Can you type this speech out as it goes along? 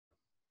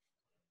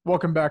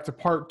Welcome back to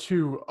part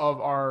 2 of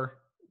our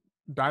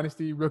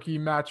Dynasty rookie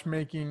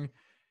matchmaking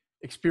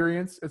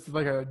experience. It's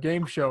like a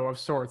game show of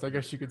sorts, I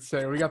guess you could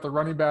say. We got the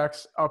running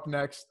backs up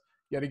next.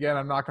 Yet again,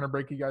 I'm not going to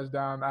break you guys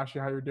down. Ashley,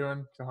 how you're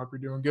doing? I hope you're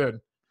doing good.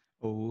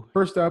 Oh,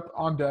 First up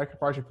on deck,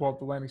 probably should pull up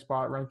the landing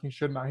spot ranking.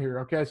 Should not here.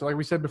 Okay, so like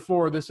we said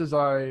before, this is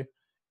I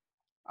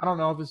don't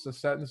know if this is a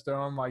set in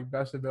stone, like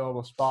best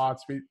available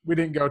spots. We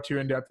didn't go too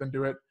in depth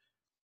into it.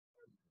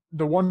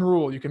 The one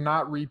rule, you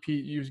cannot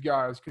repeat use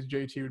guys because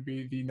JT would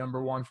be the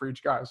number one for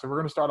each guy. So we're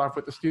going to start off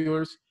with the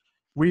Steelers.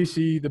 We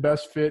see the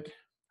best fit,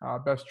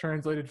 best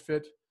translated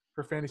fit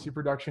for fantasy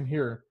production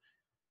here.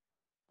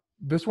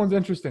 This one's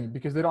interesting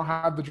because they don't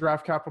have the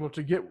draft capital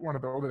to get one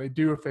of those. They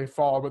do if they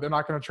fall, but they're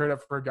not going to trade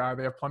up for a guy.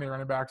 They have plenty of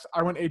running backs.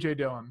 I went A.J.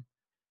 Dillon.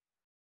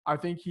 I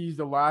think he's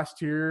the last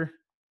tier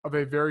of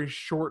a very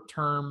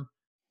short-term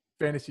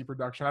fantasy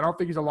production. I don't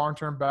think he's a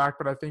long-term back,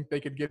 but I think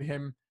they could get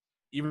him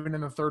even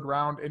in the third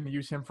round and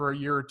use him for a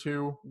year or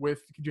two with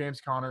James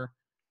Conner,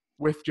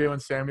 with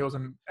Jalen Samuels,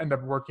 and end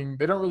up working.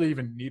 They don't really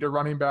even need a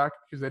running back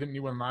because they didn't need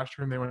one last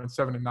year, and they went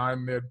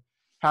 7-9. They had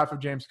half of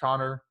James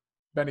Conner,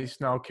 Benny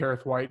Snell,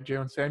 Kareth White,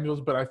 Jalen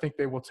Samuels, but I think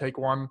they will take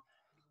one,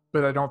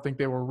 but I don't think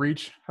they will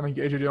reach. I think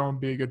A.J. Dillon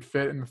would be a good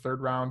fit in the third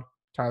round.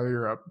 Tyler,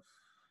 you're up.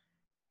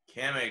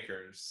 Cam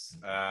Akers.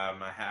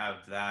 I have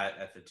that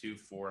at the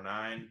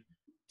 249,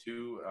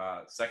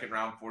 second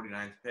round,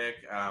 49th pick.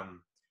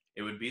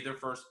 It would be their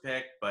first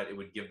pick, but it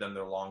would give them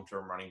their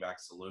long-term running back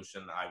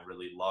solution. I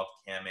really love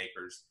Cam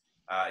Akers.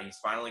 He's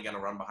finally going to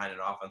run behind an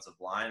offensive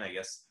line. I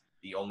guess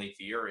the only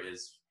fear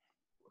is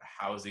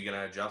how is he going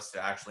to adjust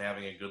to actually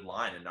having a good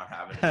line and not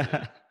having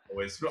to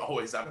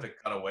always have to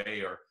cut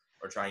away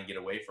or try and get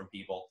away from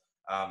people.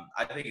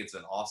 I think it's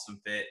an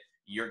awesome fit.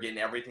 You're getting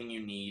everything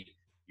you need.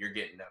 You're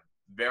getting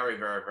a very,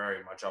 very,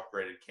 very much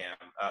upgraded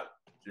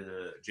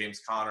James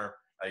Conner.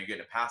 You're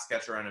getting a pass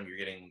catcher in him. You're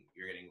getting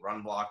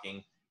run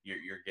blocking. You're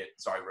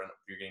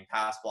getting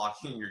pass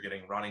blocking. You're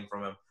getting running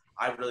from him.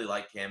 I really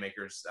like Cam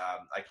Akers.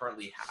 I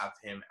currently have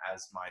him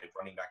as my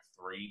running back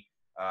 3.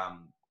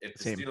 If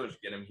the Steelers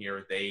get him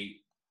here,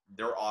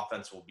 their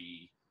offense will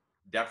be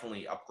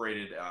definitely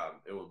upgraded.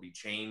 It will be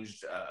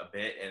changed a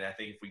bit, and I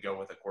think if we go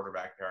with a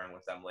quarterback pairing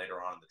with them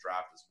later on in the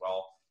draft as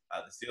well,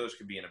 the Steelers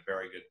could be in a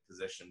very good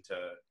position to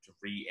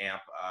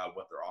re-amp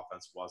what their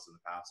offense was in the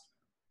past.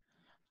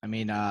 I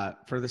mean,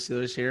 for the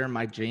Steelers here,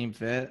 my dream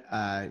fit,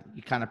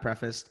 you kind of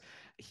prefaced,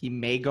 he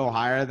may go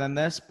higher than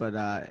this, but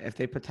if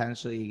they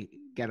potentially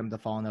get him to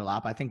fall in their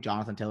lap, I think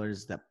Jonathan Taylor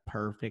is the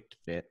perfect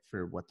fit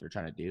for what they're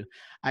trying to do.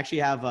 I actually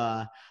have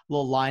a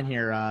little line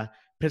here.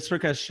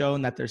 Pittsburgh has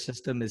shown that their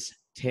system is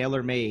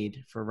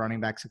tailor-made for running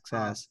back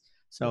success.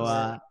 So,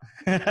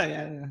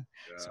 yeah.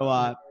 So,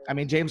 I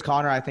mean, James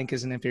Conner, I think,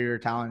 is an inferior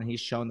talent, and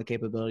he's shown the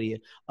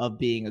capability of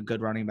being a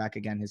good running back.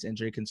 Again, his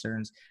injury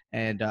concerns.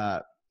 And,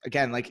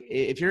 again, like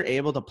if you're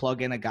able to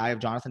plug in a guy of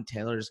Jonathan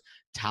Taylor's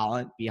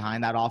talent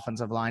behind that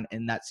offensive line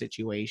in that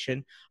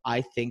situation,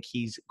 I think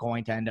he's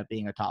going to end up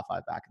being a top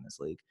 5 back in this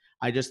league.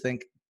 I just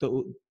think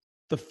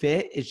the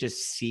fit is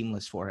just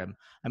seamless for him.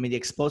 I mean, the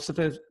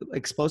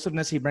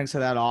explosiveness he brings to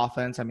that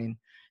offense. I mean,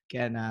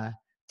 again,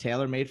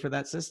 Taylor made for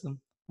that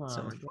system.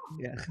 So,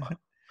 yeah.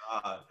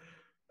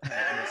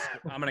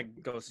 I'm gonna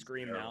go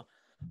scream now.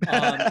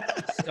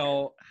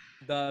 So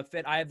the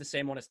fit, I have the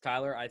same one as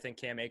Tyler. I think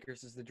Cam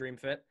Akers is the dream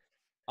fit.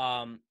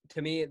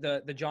 To me,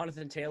 the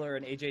Jonathan Taylor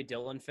and A.J.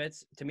 Dillon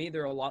fits, to me,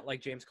 they're a lot like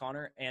James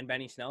Conner and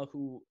Benny Snell,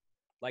 who,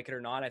 like it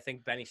or not, I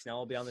think Benny Snell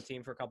will be on the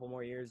team for a couple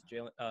more years.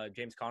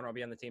 James Conner will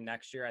be on the team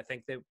next year. I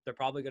think they're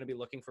probably going to be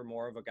looking for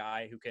more of a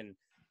guy who can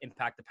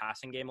impact the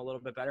passing game a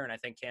little bit better. And I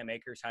think Cam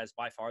Akers has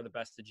by far the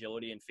best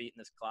agility and feet in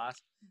this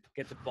class.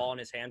 Get the ball in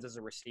his hands as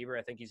a receiver.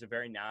 I think he's a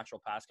very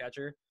natural pass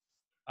catcher.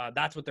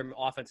 That's what their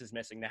offense is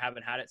missing. They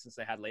haven't had it since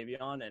they had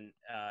Le'Veon, and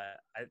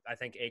I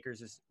think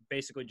Akers is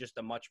basically just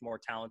a much more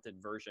talented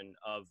version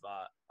of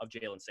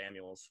Jalen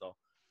Samuels. So,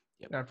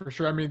 yeah, for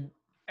sure. I mean,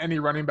 any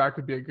running back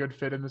would be a good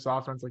fit in this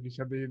offense. Like you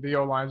said, the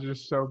O-lines are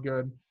just so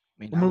good. I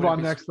mean, we'll move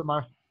on next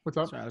to what's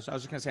up? Sorry, I was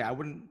just going to say, I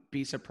wouldn't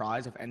be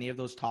surprised if any of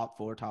those top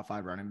 4, top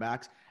 5 running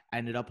backs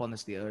ended up on the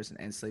Steelers and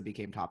instantly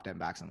became top 10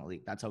 backs in the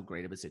league. That's how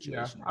great of a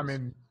situation it is. I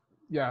mean,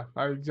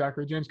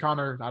 exactly. James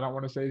Conner, I don't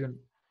want to say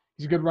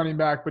he's a good running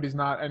back, but he's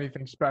not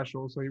anything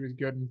special. So he was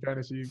good in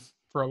fantasy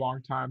for a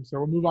long time. So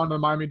we'll move on to the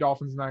Miami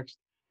Dolphins next.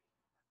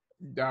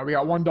 We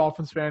got one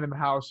Dolphins fan in the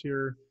house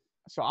here.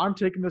 So I'm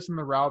taking this in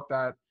the route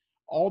that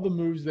all the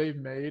moves they've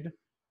made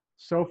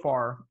so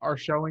far are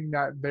showing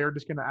that they're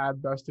just going to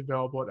add best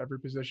available at every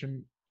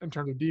position in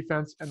terms of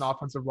defense and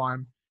offensive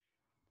line.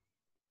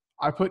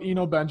 I put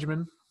Eno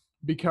Benjamin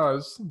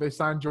because they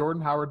signed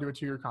Jordan Howard to a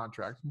 2-year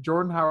contract.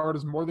 Jordan Howard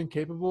is more than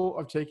capable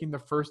of taking the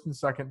first and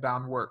second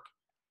down work.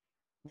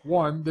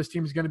 1, this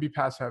team is going to be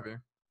pass heavy.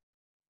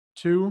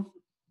 2,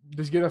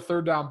 just get a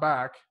third down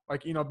back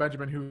like Eno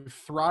Benjamin, who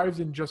thrives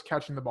in just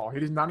catching the ball. He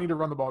does not need to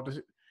run the ball.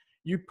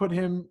 You put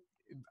him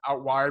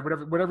out wide,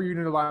 whatever you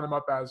need to line him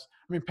up as.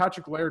 I mean,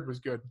 Patrick Laird was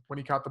good when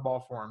he caught the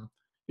ball for him.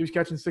 He was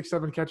catching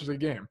 6-7 catches a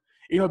game.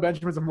 Eno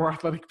Benjamin's a more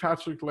athletic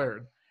Patrick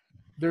Laird.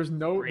 There's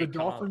no the Great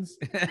comp. Dolphins.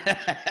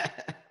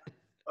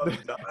 I'm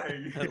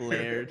dying.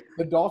 Laird.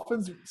 The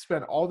Dolphins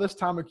spent all this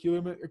time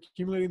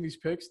accumulating these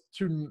picks.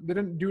 They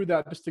didn't do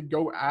that just to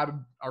go add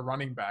a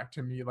running back.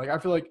 To me, like I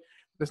feel like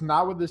that's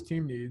not what this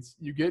team needs.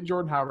 You get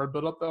Jordan Howard,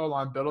 build up the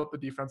O-line, build up the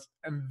defense,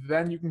 and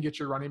then you can get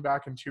your running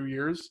back in 2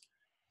 years.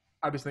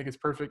 I just think it's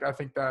perfect. I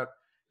think that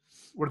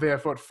what do they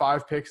have?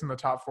 5 picks in the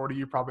top 40?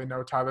 You probably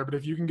know, Tyler. But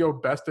if you can go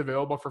best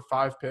available for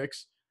 5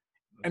 picks,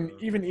 and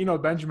even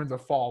Benjamin's a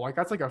fall, like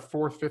that's like a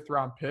 4th, 5th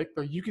round pick.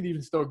 But you could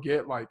even still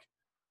get like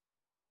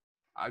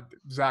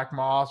Zach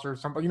Moss or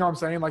something. You know what I'm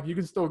saying? Like you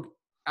can still,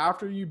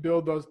 after you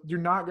build those, do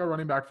not go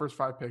running back first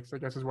 5 picks, I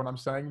guess is what I'm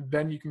saying.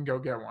 Then you can go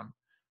get one.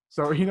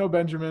 So,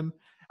 Benjamin,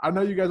 I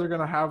know you guys are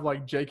going to have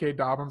like J.K.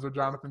 Dobbins or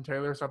Jonathan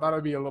Taylor. So I thought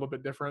it'd be a little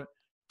bit different.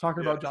 Talk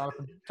about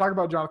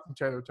Jonathan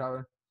Taylor,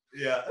 Tyler.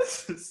 Yeah,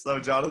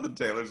 so Jonathan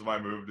Taylor's my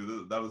move.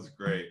 That was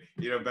great.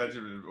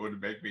 Benjamin would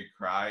make me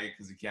cry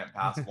because he can't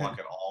pass block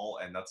at all,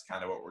 and that's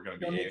kind of what we're going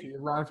to be aiming.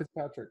 Ryan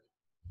Fitzpatrick.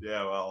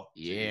 Yeah, well.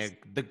 Yeah, geez.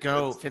 the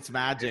GOAT,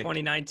 Fitzmagic.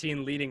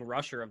 2019 leading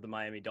rusher of the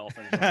Miami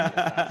Dolphins.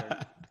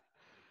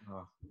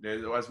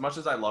 As much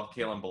as I love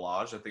Kalen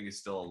Ballage, I think he's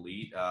still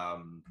elite.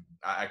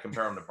 I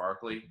compare him to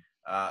Barkley.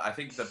 I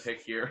think the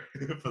pick here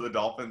for the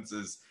Dolphins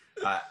is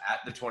at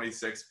the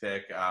 26th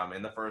pick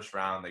in the first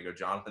round. They go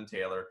Jonathan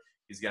Taylor.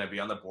 He's going to be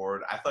on the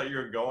board. I thought you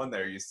were going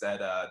there. You said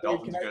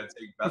Dolphins are going to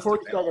take best. Before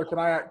you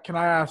start, can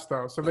I ask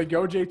though? So they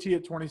go JT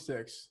at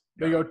 26.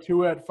 They go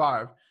 2 at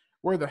 5.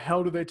 Where the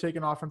hell do they take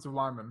an offensive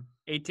lineman?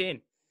 18.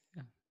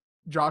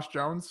 Josh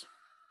Jones.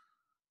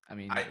 I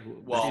mean,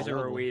 Cesar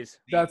Ruiz.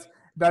 That's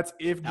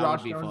if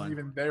Josh Jones is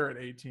even there at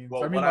 18.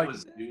 Well, so, I mean, I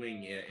was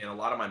doing in a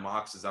lot of my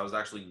mocks is I was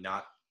actually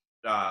not.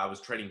 I was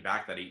trading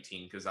back that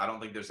 18 because I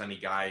don't think there's any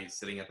guy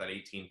sitting at that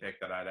 18 pick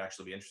that I'd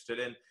actually be interested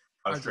in.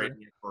 I was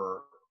trading it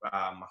for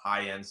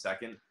high-end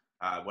second.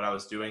 What I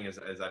was doing is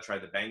I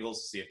tried the Bengals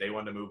to see if they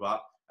wanted to move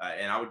up,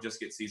 and I would just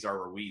get Cesar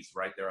Ruiz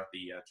right there at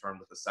the turn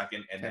with the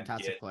second, and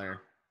fantastic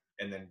player.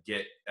 And then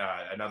get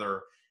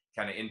another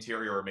kind of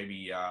interior or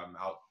maybe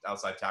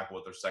outside tackle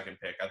with their second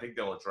pick. I think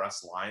they'll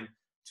address line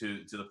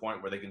to the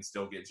point where they can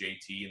still get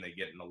JT and they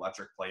get an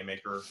electric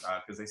playmaker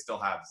because they still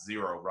have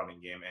 0 running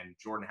game, and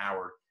Jordan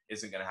Howard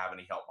isn't going to have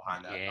any help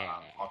behind that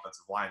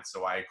offensive line.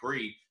 So I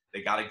agree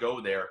they got to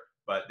go there.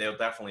 But they'll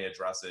definitely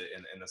address it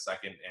in the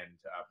second and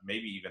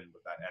maybe even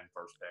with that end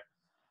first pick.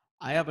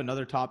 I have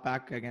another top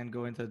back, again,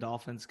 going to the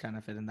Dolphins, kind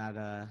of fit in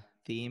that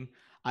theme.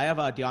 I have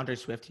DeAndre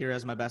Swift here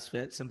as my best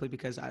fit simply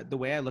because the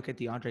way I look at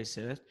DeAndre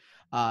Swift,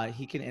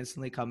 he can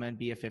instantly come in,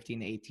 be a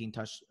 15 to 18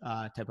 touch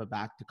type of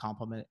back to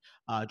complement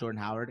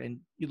Jordan Howard. And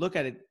you look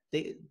at it,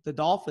 the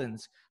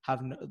Dolphins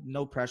have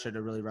no pressure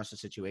to really rush the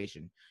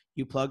situation.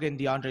 You plug in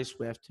DeAndre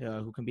Swift,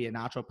 who can be a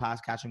natural pass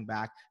catching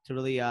back to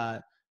really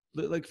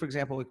like, for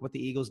example, like what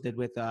the Eagles did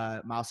with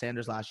Miles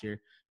Sanders last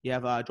year. You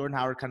have Jordan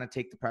Howard kind of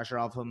take the pressure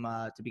off him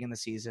to begin the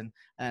season.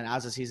 And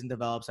as the season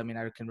develops, I mean,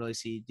 I can really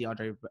see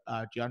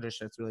DeAndre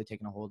Swift really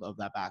taking a hold of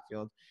that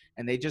backfield.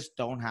 And they just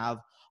don't have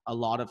a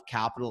lot of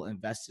capital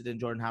invested in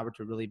Jordan Howard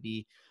to really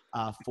be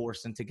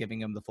forced into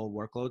giving him the full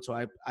workload. So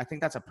I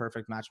think that's a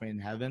perfect match made in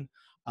heaven.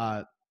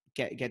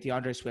 Get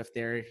DeAndre Swift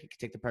there. He can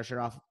take the pressure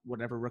off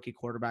whatever rookie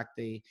quarterback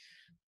they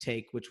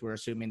take, which we're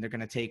assuming they're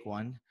going to take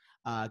one.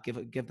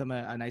 Give them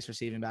a nice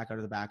receiving back out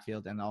of the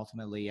backfield, and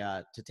ultimately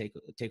to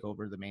take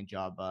over the main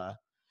job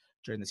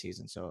during the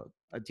season. So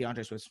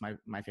DeAndre Swift's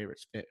my favorite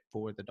fit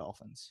for the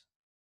Dolphins.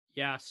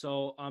 Yeah,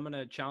 so I'm going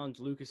to challenge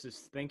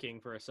Lucas's thinking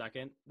for a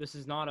second. This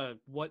is not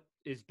what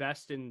is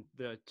best in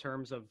the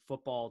terms of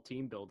football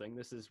team building.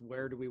 This is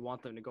where do we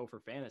want them to go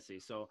for fantasy.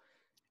 So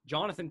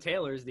Jonathan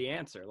Taylor is the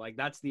answer. Like,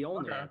 that's the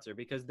only answer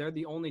because they're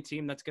the only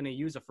team that's going to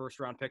use a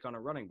first-round pick on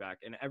a running back.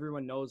 And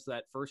everyone knows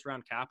that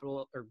first-round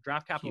capital or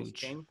draft capital is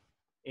king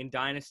in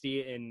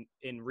dynasty,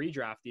 in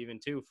redraft even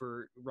too,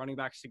 for running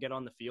backs to get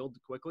on the field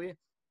quickly.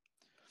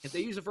 If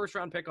they use a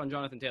first-round pick on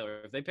Jonathan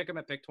Taylor, if they pick him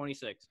at pick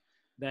 26,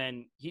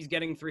 then he's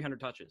getting 300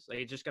 touches. Like,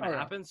 it's just going to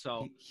happen.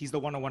 So he's the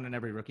 101 in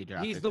every rookie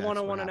draft. He's the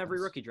 101 in every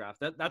rookie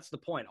draft. That's the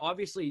point.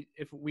 Obviously,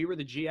 if we were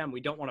the GM,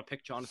 we don't want to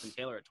pick Jonathan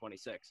Taylor at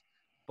 26.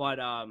 But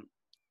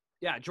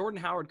yeah, Jordan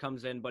Howard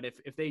comes in, but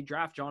if they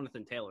draft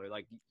Jonathan Taylor,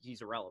 like,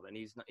 he's irrelevant.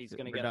 He's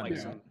going to get like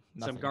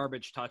some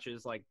garbage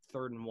touches, like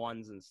 3rd and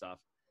 1s and stuff.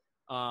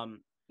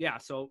 Yeah,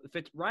 so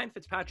Ryan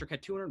Fitzpatrick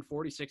had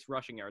 246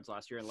 rushing yards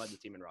last year and led the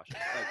team in rushing.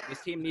 Like,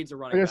 this team needs a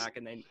running back,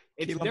 and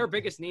it's their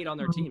biggest need on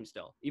their team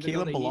still. Even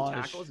though they need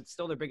tackles, it's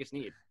still their biggest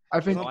need. I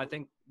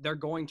think they're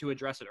going to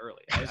address it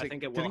early. I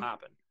think it will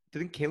happen.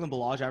 Didn't Kalen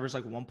Ballage average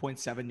like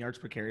 1.7 yards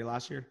per carry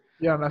last year?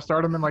 Yeah, and I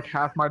started him in like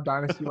half my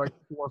dynasty, like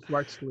 4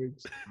 flex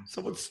leagues.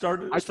 Someone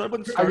started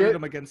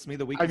him against me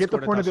the week. I get the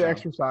point of the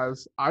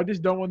exercise. I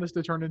just don't want this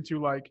to turn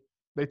into like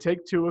they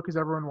take Tua because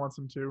everyone wants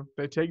him to.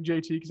 They take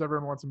JT because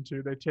everyone wants him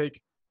to. They take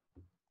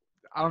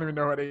I don't even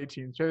know at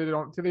 18.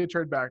 So they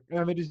trade back, and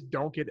then they just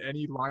don't get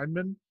any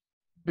linemen.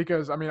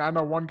 Because, I mean, I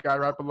know one guy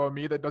right below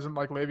me that doesn't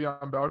like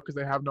Le'Veon Bell because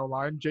they have no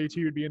line.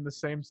 JT would be in the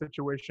same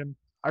situation.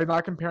 I'm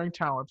not comparing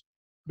talent,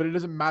 but it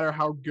doesn't matter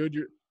how good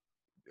you're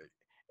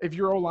if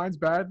your O-line's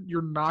bad,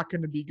 you're not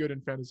going to be good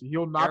in fantasy.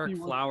 He'll not Eric be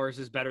Flowers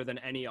is better than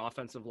any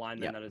offensive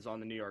lineman Yep. that is on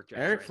the New York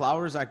Jets. Eric right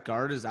Flowers at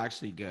guard is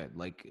actually good.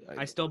 Like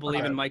now. I still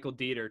believe Okay. in Michael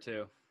Dieter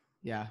too.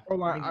 yeah.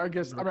 O-line. I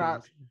guess. I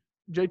mean,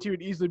 JT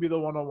would easily be the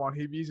 101.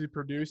 He'd easily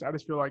produce. I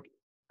just feel like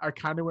I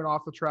kind of went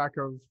off the track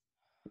of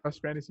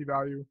best fantasy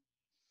value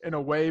in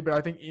a way, but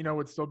I think Eno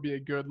would still be a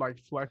good like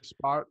flex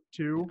spot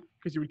too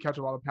because he would catch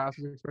a lot of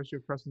passes, especially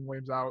if Preston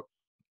Williams out.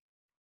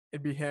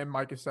 It'd be him,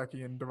 Mike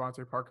Gesicki, and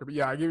Devontae Parker. But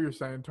yeah, I get what you're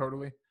saying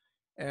totally.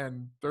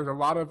 And there's a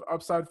lot of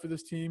upside for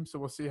this team, so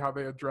we'll see how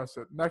they address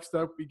it. Next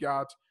up, we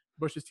got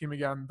Bush's team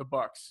again, the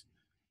Bucks.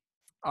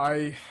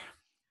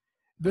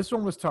 This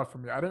one was tough for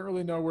me. I didn't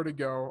really know where to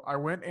go. I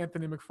went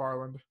Anthony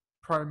McFarland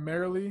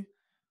primarily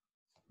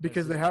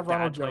because they have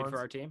Ronald Jones for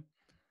our team.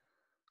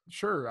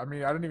 Sure. I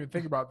mean, I didn't even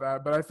think about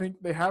that, but I think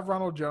they have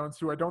Ronald Jones,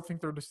 who I don't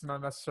think they're just going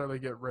to necessarily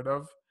get rid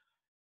of.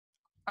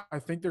 I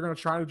think they're going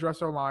to try and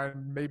address our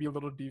line, maybe a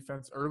little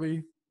defense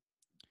early.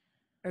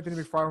 Anthony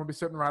McFarland will be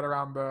sitting right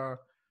around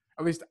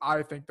at least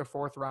I think the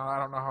 4th round. I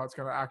don't know how it's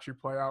going to actually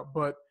play out,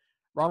 but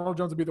Ronald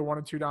Jones will be the 1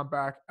 and 2 down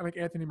back. I think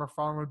Anthony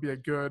McFarland would be a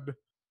good,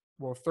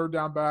 3rd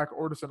down back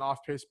or just an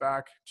off-pace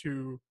back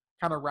to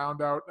kind of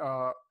round out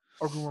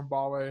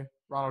Ogunwumbale,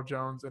 Ronald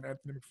Jones, and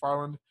Anthony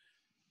McFarland.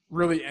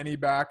 Really any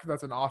back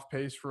that's an off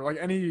pace for like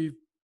any,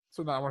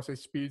 so not I want to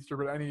say speedster,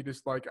 but any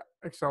just like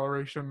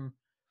acceleration,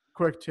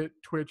 quick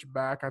twitch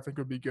back, I think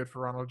would be good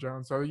for Ronald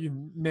Jones. So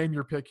you name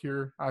your pick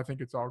here. I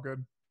think it's all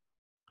good.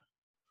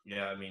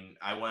 Yeah, I mean,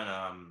 I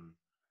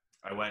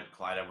went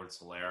Clyde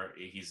Edwards-Helaire.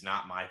 He's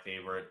not my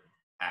favorite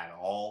at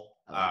all.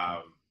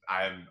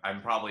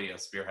 I'm probably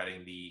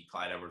spearheading the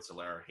Clyde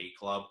Edwards-Helaire hate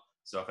club.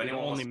 So if You're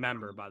anyone the only wants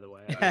member, by the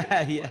way.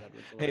 Yeah.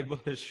 Hey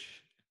Bush.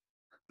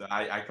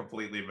 I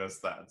completely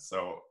missed that.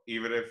 So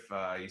even if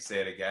you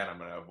say it again, I'm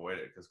going to avoid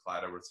it because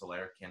Clyde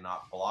Edwards-Helaire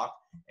cannot block,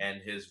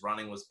 and his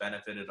running was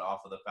benefited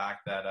off of the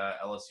fact that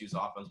LSU's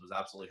offense was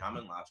absolutely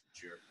humming last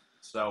year.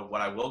 So what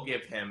I will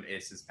give him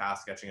is his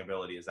pass catching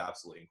ability is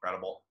absolutely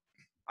incredible.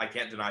 I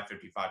can't deny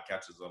 55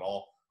 catches at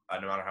all,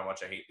 no matter how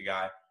much I hate the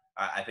guy.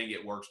 I think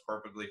it works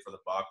perfectly for the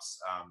Bucs.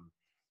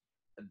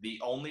 The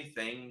only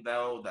thing,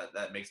 though,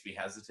 that makes me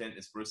hesitant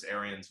is Bruce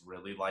Arians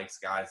really likes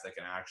guys that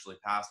can actually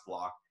pass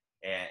block.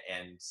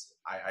 And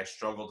I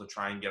struggle to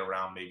try and get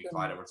around maybe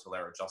Clyde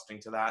Edwards-Helaire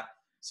adjusting to that.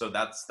 So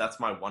that's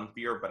my one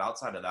fear. But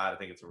outside of that, I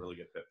think it's a really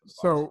good fit for the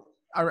Bucs. So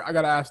I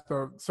got to ask,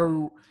 though.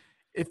 So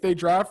if they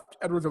draft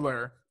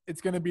Edwards-Helaire, it's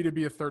going to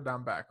be a 3rd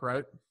down back,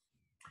 right?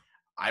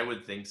 I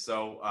would think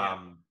so. Yeah.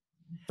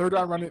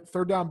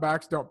 Third down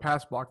backs don't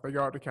pass block. They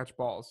go out to catch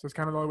balls. That's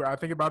kind of the way I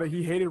think about it.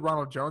 He hated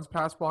Ronald Jones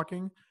pass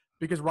blocking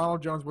because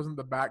Ronald Jones wasn't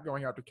the back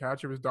going out to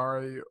catch. It was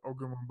Dare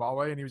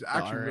Ogunwumbale, and he was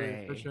actually really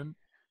efficient.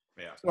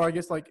 Yeah. So I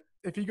guess like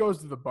if he goes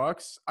to the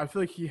Bucs, I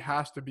feel like he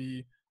has to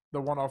be the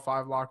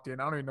 105 locked in.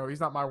 I don't even know. He's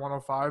not my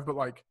 105, but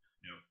like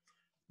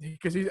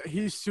because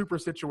he's super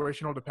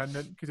situational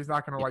dependent because he's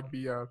not going to like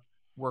be a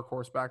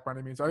workhorse back by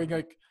any means. I think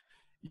like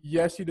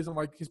yes, he doesn't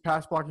like his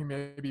pass blocking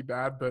may be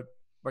bad, but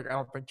like I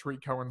don't think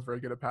Tariq Cohen's very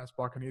good at pass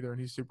blocking either,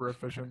 and he's super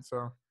efficient.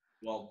 So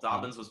well,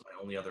 Dobbins was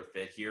my only other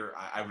fit here.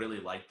 I really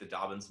like the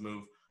Dobbins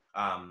move.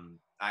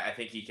 I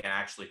think he can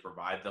actually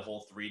provide the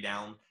whole 3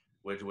 down,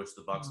 which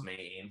the Bucs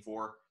may aim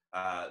for.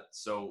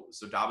 So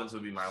Dobbins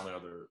would be my only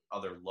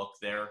other look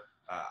there.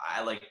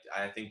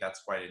 I think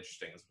that's quite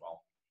interesting as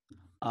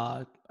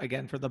well.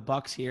 Again, for the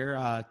Bucs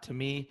here, to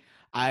me,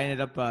 I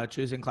ended up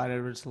choosing Clyde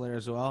Edwards-Helaire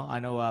as well. I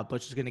know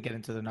Butch is going to get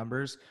into the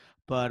numbers,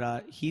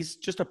 but he's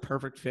just a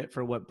perfect fit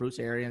for what Bruce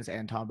Arians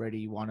and Tom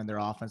Brady want in their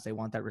offense. They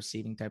want that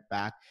receiving type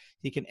back.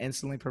 He can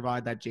instantly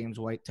provide that James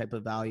White type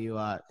of value.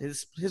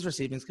 His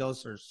receiving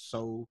skills are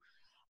so –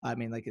 I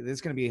mean, like, this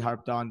is going to be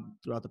harped on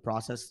throughout the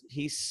process.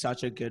 He's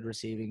such a good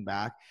receiving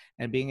back,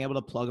 and being able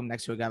to plug him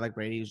next to a guy like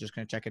Brady who's just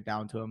going to check it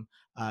down to him,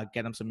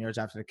 get him some yards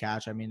after the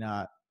catch. I mean,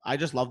 I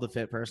just love the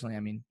fit personally. I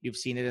mean, you've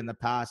seen it in the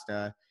past.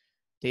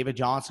 David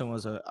Johnson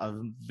was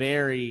a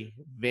very,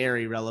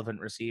 very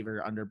relevant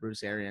receiver under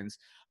Bruce Arians,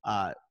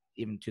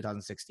 even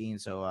 2016.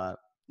 So,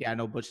 yeah, I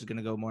know Bush is going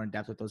to go more in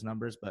depth with those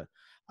numbers, but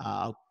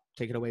I'll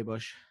take it away,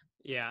 Bush.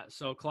 Yeah,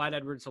 so Clyde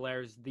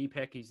Edwards-Helaire is the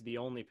pick. He's the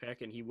only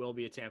pick, and he will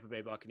be a Tampa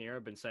Bay Buccaneer.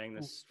 I've been saying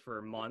this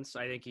for months.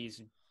 I think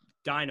he's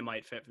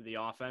dynamite fit for the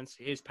offense.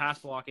 His pass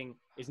blocking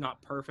is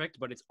not perfect,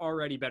 but it's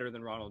already better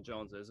than Ronald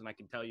Jones is, and I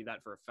can tell you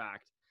that for a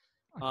fact.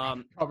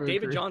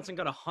 David Johnson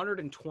got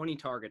 120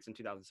 targets in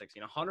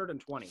 2016,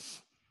 120.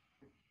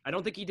 I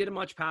don't think he did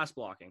much pass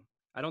blocking.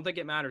 I don't think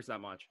it matters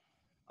that much.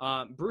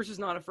 Bruce is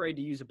not afraid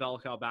to use a bell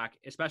cow back,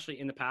 especially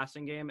in the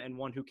passing game, and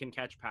one who can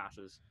catch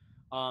passes.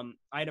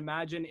 I'd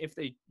imagine if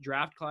they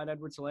draft Clyde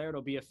Edwards-Helaire,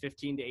 it'll be a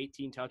 15 to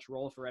 18 touch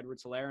roll for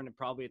Edwards-Helaire and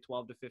probably a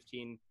 12 to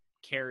 15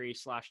 carry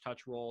 /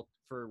 touch roll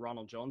for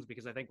Ronald Jones,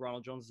 because I think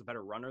Ronald Jones is a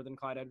better runner than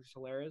Clyde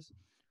Edwards-Helaire is.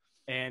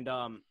 And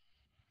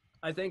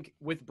I think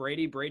with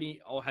Brady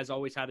has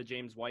always had a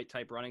James White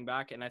type running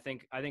back, and I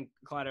think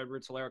Clyde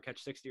Edwards-Helaire will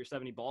catch 60 or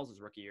 70 balls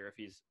his rookie year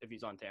if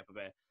he's on Tampa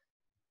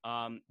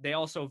Bay. They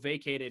also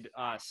vacated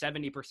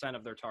 70%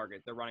 of their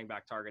running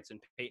back targets in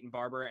Peyton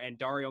Barber, and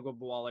Dario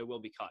Ogunbowale will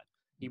be cut.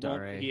 He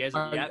won't. Dare. He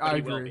isn't yet, but I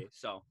he will agree. be.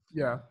 So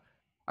Yeah.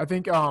 I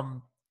think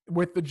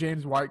with the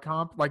James White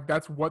comp, like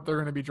that's what they're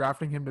going to be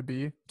drafting him to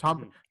be.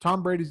 Tom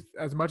Brady's,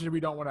 as much as we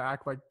don't want to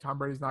act like Tom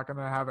Brady's not going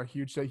to have a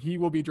huge say, he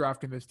will be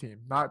drafting this team,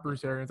 not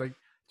Bruce Arians. Like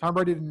Tom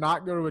Brady did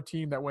not go to a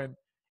team that went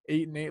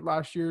 8-8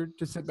 last year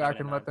to sit back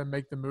and let them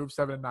make the move.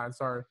 7-9,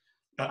 sorry.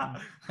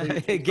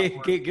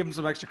 Give him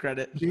some extra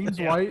credit. James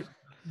White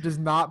does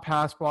not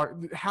pass block.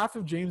 Half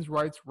of James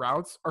White's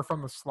routes are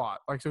from the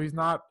slot. Like, so he's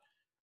not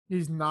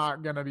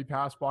going to be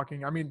pass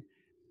blocking. I mean,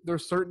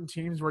 there's certain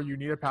teams where you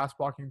need a pass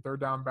blocking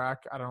third down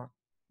back.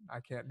 I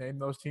can't name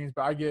those teams,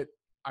 but I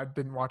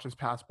didn't watch his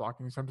pass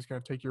blocking, so I'm just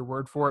going to take your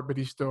word for it, but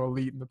he's still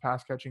elite in the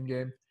pass catching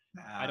game.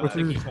 I don't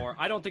think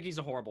he's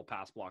a horrible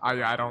pass blocker.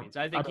 I don't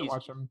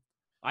watch him.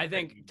 I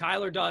think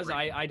Tyler does.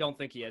 I don't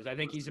think he is. I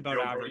think he's about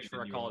average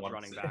for a college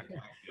running back.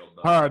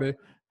 Alrighty.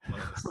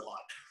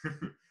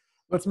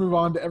 Let's move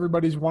on to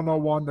everybody's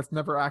 101 that's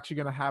never actually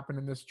going to happen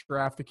in this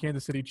draft, the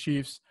Kansas City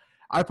Chiefs.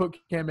 I put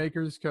Cam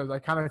Akers because I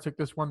kind of took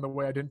this one the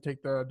way I didn't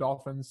take the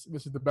Dolphins.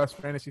 This is the best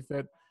fantasy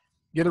fit.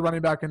 Get a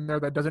running back in there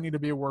that doesn't need to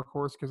be a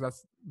workhorse because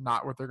that's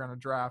not what they're going to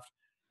draft.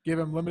 Give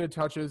him limited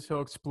touches. He'll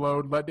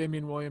explode. Let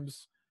Damian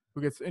Williams,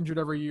 who gets injured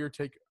every year,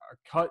 take a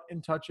cut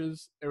in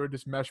touches. It would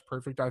just mesh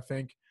perfect, I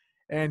think.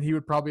 And he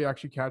would probably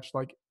actually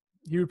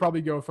he would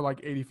probably go for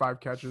 85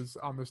 catches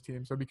on this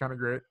team. So it'd be kind of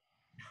great.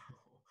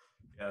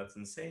 Yeah, that's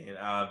insane.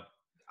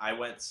 I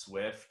went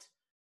Swift.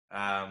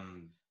 I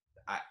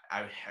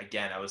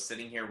was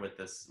sitting here with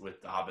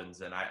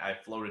Dobbins, and I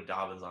floated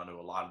Dobbins onto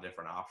a lot of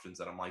different options,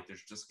 and I'm like,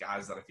 there's just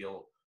guys that I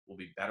feel will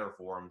be better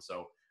for him.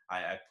 So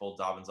I pulled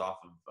Dobbins off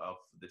of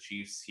the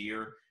Chiefs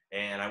here,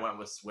 and I went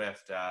with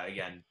Swift.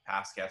 Again,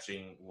 pass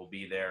catching will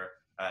be there.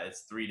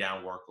 It's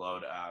 3-down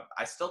workload.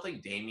 I still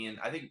think Damian.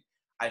 I think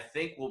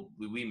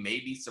we may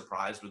be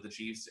surprised with the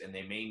Chiefs, and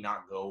they may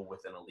not go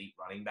with an elite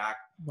running back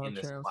in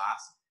this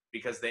class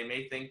because they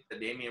may think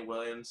that Damian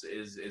Williams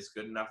is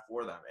good enough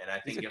for them. And I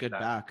think if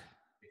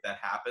that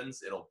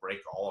happens, it'll break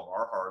all of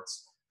our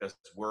hearts because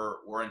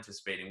we're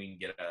anticipating we can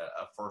get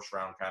a first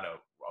round kind of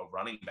a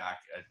running back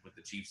with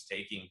the Chiefs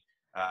taking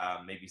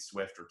maybe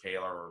Swift or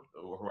Taylor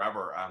or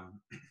whoever.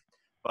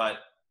 But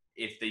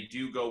if they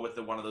do go with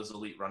one of those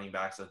elite running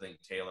backs, I think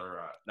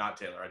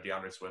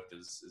DeAndre Swift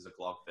is a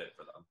glove fit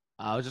for them.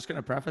 I was just going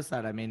to preface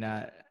that. I mean,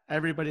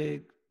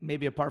 everybody,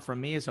 maybe apart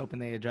from me, is hoping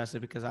they address it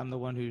because I'm the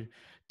one who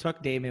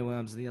took Damian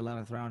Williams in the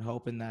 11th round,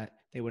 hoping that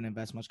they wouldn't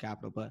invest much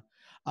capital. But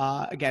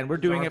again, we're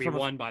doing it from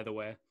one, by the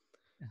way.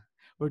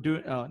 We're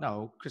doing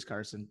Chris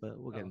Carson, but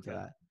we'll get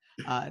into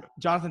that.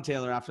 Jonathan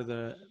Taylor after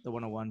the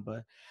 101.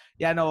 But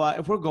yeah, no,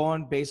 if we're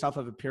going based off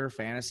of a pure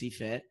fantasy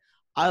fit,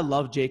 I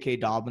love J.K.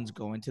 Dobbins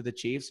going to the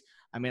Chiefs.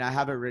 I mean, I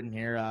have it written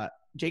here.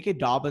 J.K.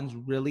 Dobbins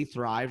really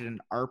thrived in an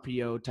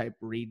RPO type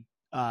read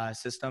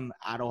system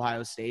at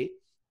Ohio State.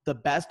 The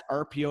best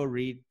RPO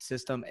read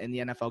system in the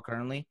NFL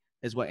currently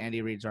is what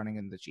Andy Reid's running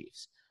in the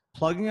Chiefs.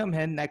 Plugging him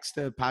in next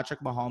to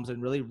Patrick Mahomes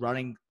and really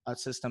running a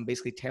system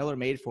basically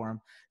tailor-made for him,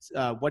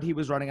 what he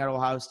was running at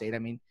Ohio State. I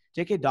mean,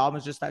 J.K.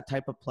 Dobbins is just that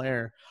type of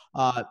player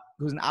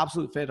who's an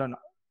absolute fit on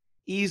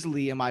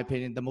easily, in my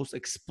opinion, the most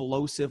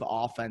explosive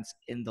offense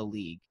in the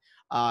league.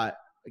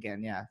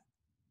 Again, yeah.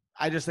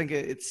 I just think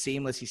it's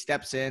seamless. He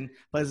steps in,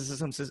 plays a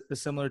system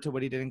similar to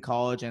what he did in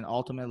college, and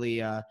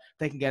ultimately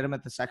they can get him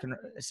at the second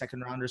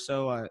round or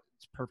so.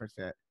 It's a perfect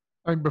fit.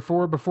 I mean,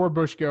 before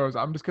Bush goes,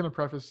 I'm just going to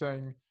preface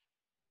saying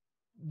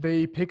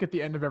they pick at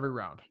the end of every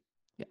round.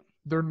 Yeah.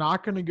 They're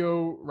not going to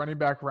go running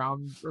back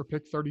round or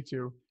pick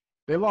 32.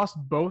 They lost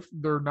both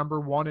their number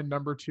 1 and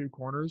number 2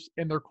 corners,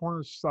 and their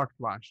corners sucked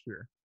last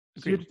year.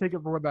 So you have to take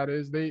it for what that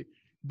is.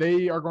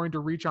 They are going to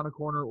reach on a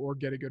corner or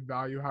get a good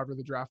value, however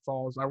the draft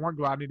falls. I want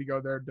Gladney to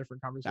go there,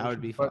 different conversation. That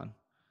would be fun.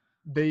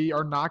 They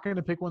are not going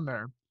to pick one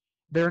there.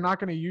 They're not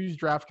going to use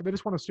draft. They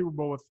just won a Super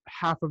Bowl with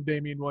half of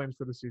Damian Williams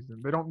for the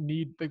season. They don't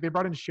need – they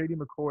brought in Shady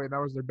McCoy, and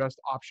that was their best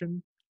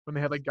option when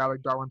they had a guy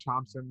like Darwin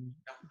Thompson,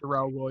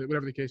 Darrell Williams,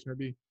 whatever the case may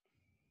be.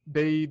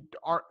 They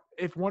are –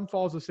 if one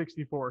falls to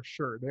 64,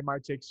 sure, they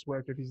might take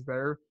Swift if he's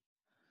there.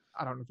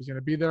 I don't know if he's going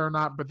to be there or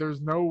not, but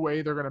there's no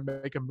way they're going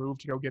to make a move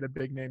to go get a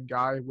big-name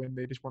guy when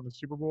they just won the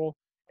Super Bowl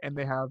and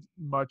they have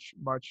much,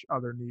 much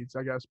other needs,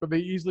 I guess. But they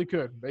easily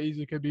could. They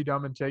easily could be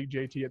dumb and take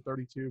JT at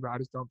 32, but I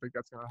just don't think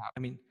that's going to happen. I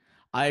mean,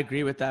 I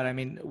agree with that. I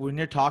mean, when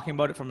you're talking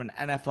about it from an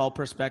NFL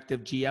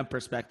perspective, GM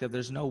perspective,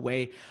 there's no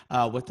way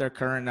with their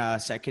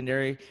current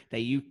secondary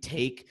that you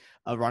take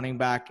a running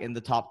back in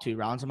the top 2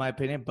 rounds, in my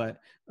opinion. But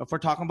if we're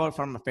talking about it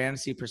from a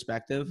fantasy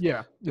perspective,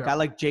 a guy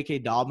like J.K.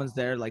 Dobbins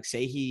there, like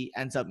say he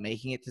ends up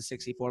making it to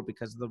 64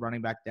 because of the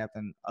running back depth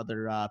and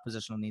other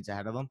positional needs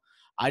ahead of him,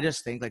 I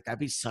just think like that'd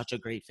be such a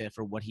great fit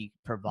for what he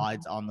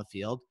provides on the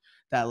field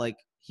that like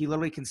he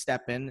literally can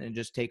step in and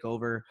just take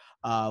over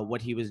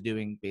what he was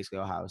doing basically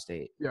at Ohio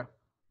State. Yeah.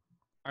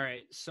 All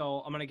right, so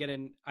I'm going to get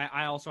in.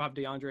 I also have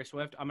DeAndre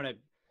Swift. I'm going to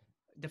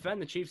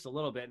defend the Chiefs a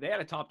little bit. They had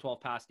a top 12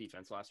 pass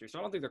defense last year, so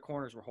I don't think their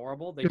corners were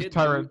horrible. They did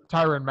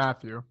Tyrann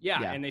Mathieu.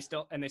 Yeah, and they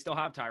still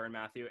have Tyrann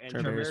Mathieu and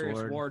Travis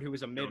Ward, who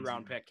was a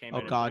mid-round pick, came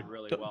in and played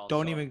really well.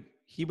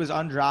 He was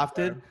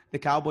undrafted. Yeah. The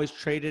Cowboys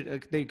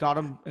traded. They got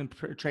him in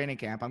training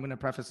camp. I'm going to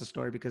preface the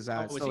story because it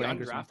was still he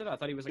angers me. undrafted? I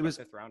thought he was like He was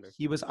a 5th rounder.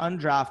 He was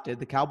undrafted.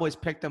 The Cowboys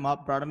picked him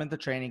up, brought him into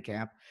training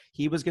camp.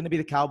 He was going to be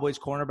the Cowboys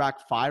cornerback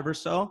 5 or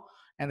so,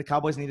 and the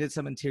Cowboys needed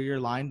some interior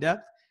line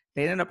depth.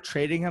 They ended up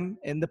trading him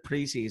in the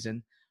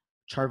preseason.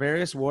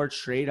 Charvarius Ward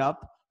straight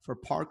up for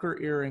Parker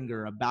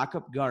Iringer, a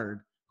backup guard,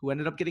 who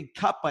ended up getting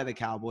cut by the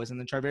Cowboys, and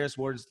then Charvarius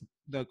Ward's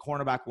the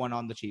cornerback one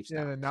on the Chiefs.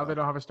 Yeah, now they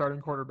don't have a starting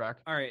quarterback.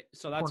 All right,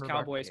 so that's Cornerback.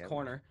 Cowboys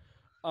corner.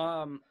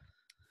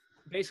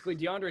 Basically,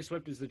 DeAndre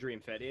Swift is the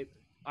dream fit.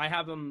 I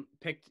have him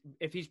picked.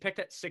 If he's picked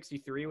at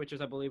 63, which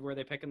is I believe where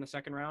they pick in the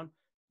second round,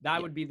 that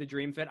would be the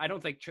dream fit. I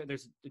don't think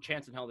there's a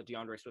chance in hell that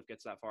DeAndre Swift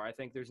gets that far. I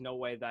think there's no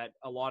way that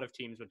a lot of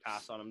teams would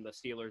pass on him. The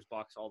Steelers,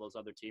 Bucks, all those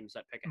other teams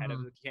that pick ahead of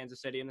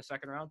Kansas City in the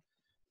second round.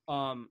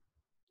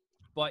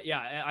 But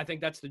yeah, I think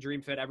that's the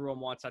dream fit.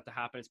 Everyone wants that to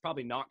happen. It's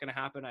probably not going to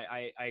happen.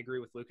 I agree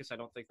with Lucas. I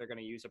don't think they're going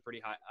to use a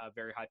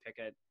very high pick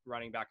at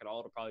running back at all.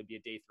 It'll probably be a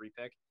day 3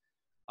 pick.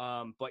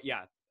 But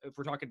yeah, if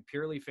we're talking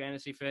purely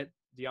fantasy fit,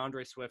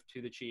 DeAndre Swift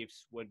to the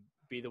Chiefs would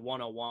be the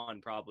 101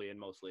 probably in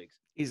most leagues.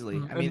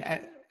 Easily. I mean,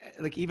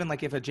 even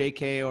if a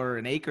JK or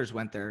an Akers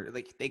went there,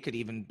 they could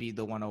even be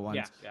the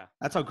 101s. Yeah.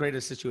 That's how great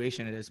a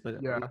situation it is.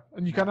 But yeah,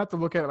 and you kind of have to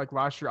look at it like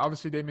last year.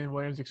 Obviously, Damian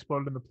Williams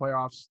exploded in the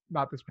playoffs.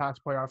 Not this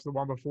past playoffs, the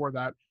one before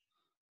that.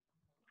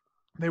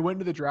 They went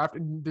into the draft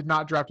and did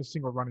not draft a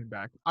single running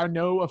back. I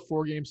know a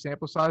 4-game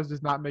sample size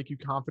does not make you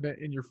confident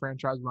in your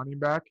franchise running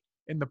back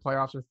in the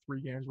playoffs or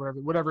 3 games,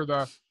 whatever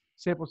the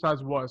sample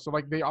size was. So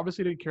they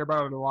obviously didn't care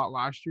about it a lot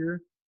last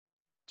year,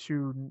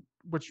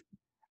 which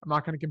I'm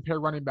not going to compare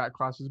running back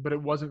classes, but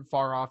it wasn't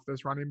far off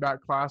this running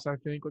back class, I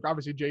think.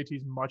 Obviously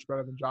JT's much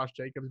better than Josh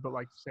Jacobs, but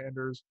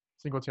Sanders,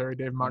 Singletary,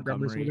 Dave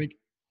Montgomery. So I think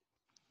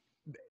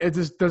it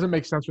just doesn't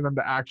make sense for them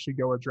to actually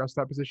go address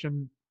that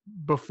position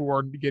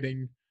before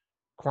getting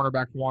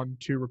cornerback 1,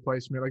 2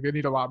 replacement. They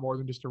need a lot more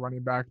than just a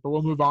running back. But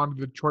we'll move on to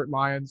the Detroit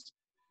Lions.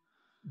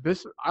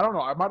 I don't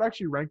know. I might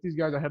actually rank these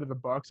guys ahead of the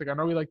Bucks. I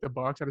know we like the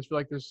Bucks. I just feel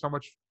like there's so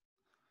much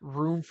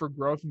room for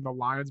growth in the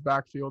Lions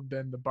backfield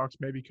than the Bucks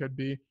maybe could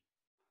be.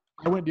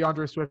 I went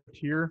DeAndre Swift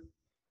here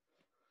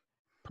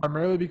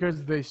primarily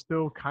because they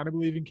still kind of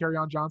believe in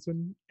Kerryon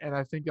Johnson, and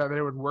I think that they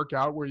would work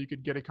out where you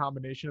could get a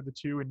combination of the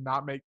two and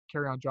not make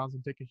Kerryon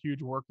Johnson take a huge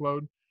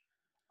workload.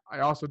 I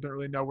also don't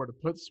really know where to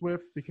put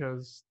Swift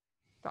because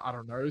I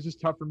don't know. It was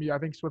just tough for me. I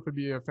think Swift would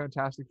be a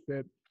fantastic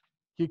fit.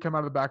 He'd come out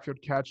of the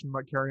backfield catch and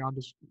let Kerryon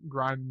just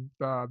grind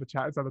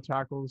the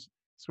tackles.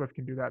 Swift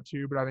can do that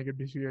too, but I think it'd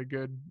be a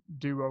good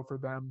duo for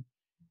them.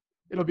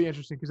 It'll be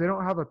interesting because they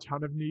don't have a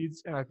ton of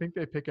needs, and I think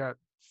they pick at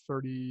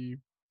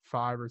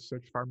 35 or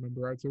 6, if I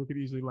remember right. So we could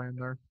easily land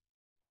there.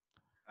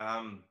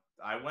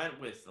 I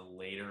went with the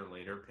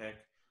later pick,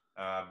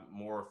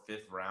 more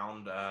 5th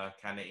round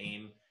kind of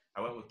aim.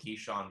 I went with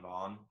Keyshawn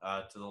Vaughn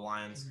to the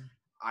Lions.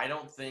 I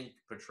don't think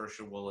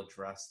Patricia will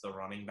address the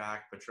running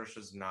back.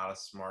 Patricia's not a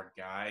smart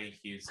guy.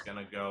 He's going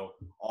to go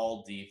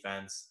all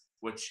defense,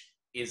 which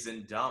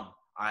isn't dumb.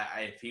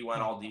 If he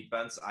went all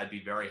defense, I'd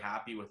be very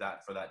happy with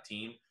that for that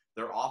team.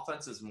 Their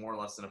offense is more or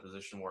less in a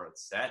position where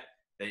it's set.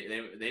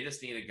 They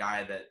just need a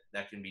guy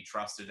that can be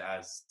trusted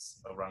as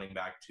a running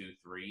back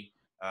 2-3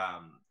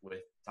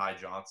 with Ty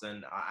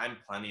Johnson. I'm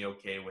plenty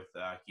okay with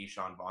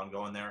Keyshawn Vaughn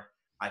going there.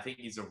 I think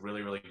he's a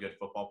really, really good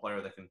football player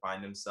that can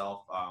find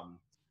himself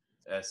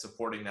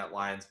supporting that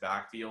Lions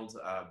backfield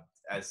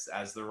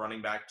as the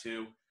running back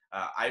too.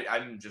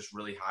 I'm just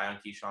really high on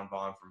Keyshawn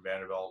Vaughn from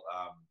Vanderbilt.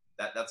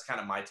 That's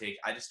kind of my take.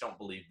 I just don't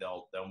believe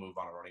they'll move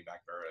on a running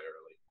back very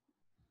early.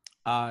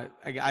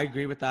 I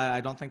agree with that.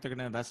 I don't think they're going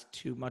to invest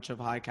too much of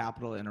high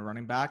capital in a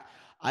running back.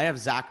 I have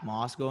Zach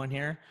Moss going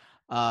here.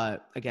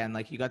 Again,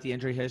 you got the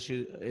injury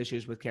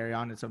issues with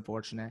Kerryon. It's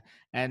unfortunate.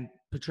 And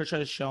Patricia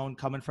has shown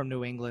coming from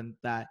New England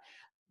that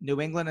New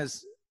England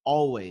has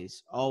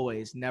always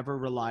never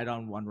relied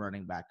on one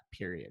running back,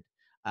 period.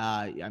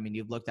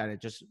 You've looked at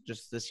it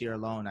just this year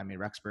alone.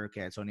 Rex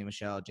Burkhead, Sony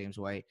Michel, James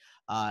White.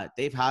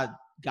 They've had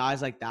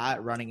guys like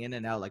that running in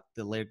and out, like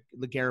the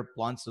LeGarrette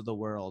Blunts of the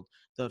world,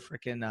 the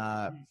freaking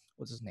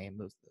what's his name,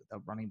 the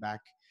running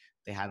back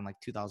they had in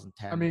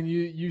 2010.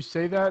 You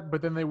say that,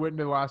 but then they went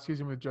into last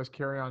season with just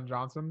Kerryon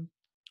Johnson.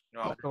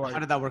 No, how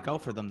did that work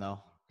out for them though?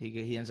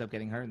 He ends up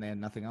getting hurt and they had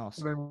nothing else.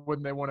 Then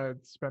wouldn't they want to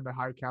spend a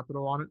high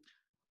capital on it?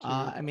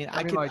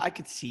 I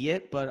could see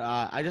it, but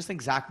I just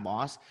think Zach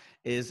Moss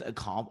is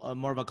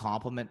more of a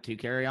compliment to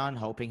Kerryon,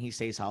 hoping he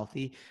stays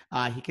healthy.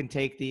 He can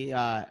take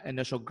the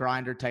initial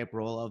grinder type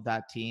role of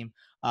that team,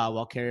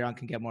 while Kerryon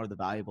can get more of the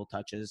valuable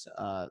touches.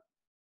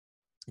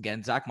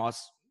 Again, Zach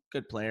Moss,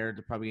 good player.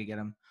 They're probably gonna get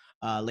him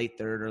late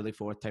 3rd, early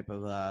 4th type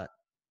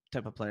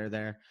of player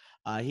there.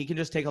 He can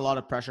just take a lot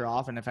of pressure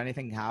off, and if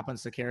anything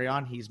happens to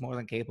Kerryon, he's more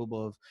than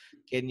capable of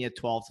getting you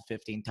 12 to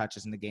 15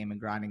 touches in the game and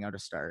grinding out a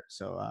start.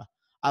 So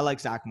I like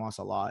Zach Moss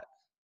a lot.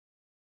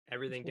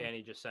 Everything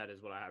Danny just said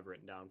is what I have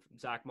written down.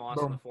 Zach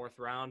Moss in the 4th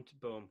round,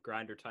 boom,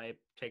 grinder type,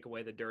 take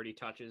away the dirty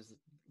touches,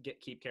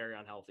 keep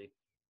Kerryon healthy.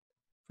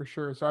 For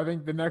sure. So I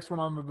think the next one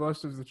on the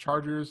list is the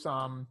Chargers.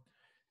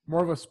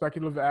 more of a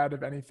speculative ad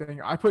if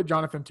anything. I put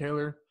Jonathan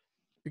Taylor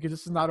because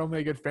this is not only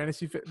a good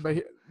fantasy fit,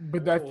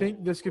 but I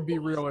think this could be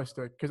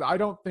realistic because I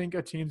don't think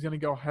a team's going to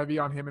go heavy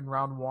on him in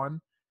round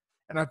 1.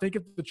 And I think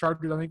if the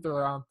Chargers, I think they're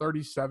around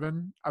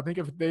 37. I think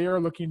if they are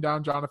looking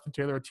down Jonathan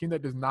Taylor, a team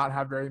that does not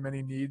have very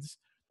many needs,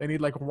 they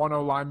need like one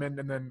O lineman,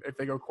 and then if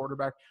they go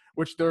quarterback,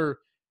 which they're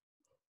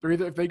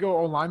either if they go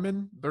O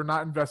lineman, they're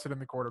not invested in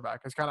the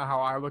quarterback. That's kind of how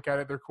I look at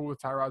it. They're cool with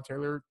Tyrod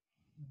Taylor.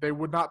 They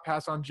would not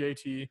pass on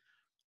JT.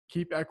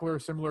 Keep Eckler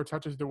similar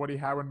touches to what he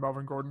had when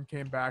Melvin Gordon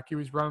came back. He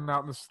was running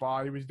out in the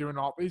slot. He was doing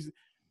all these.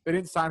 They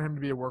didn't sign him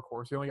to be a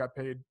workhorse. He only got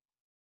paid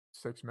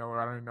 $6 million.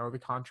 I don't even know what the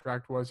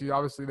contract was. He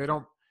obviously they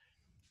don't.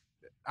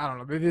 I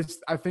don't know.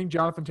 I think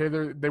Jonathan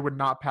Taylor, they would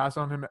not pass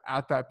on him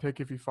at that pick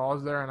if he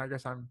falls there. And I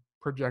guess I'm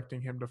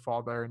projecting him to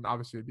fall there, and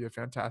obviously it'd be a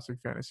fantastic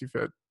fantasy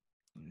fit.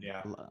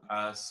 Yeah.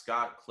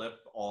 Scott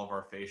clipped all of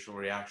our facial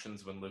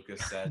reactions when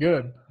Lucas said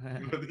Good.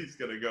 he's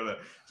going to go to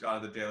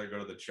Jonathan Taylor, go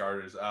to the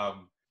Chargers.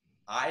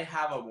 I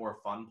have a more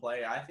fun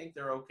play. I think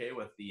they're okay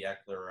with the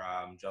Eckler,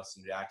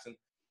 Justin Jackson.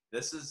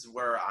 This is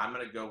where I'm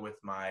going to go with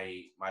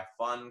my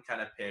fun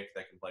kind of pick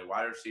that can play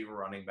wide receiver,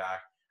 running back.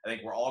 I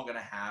think we're all going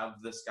to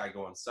have this guy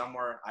going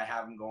somewhere. I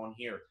have him going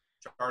here.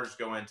 Chargers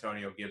go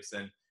Antonio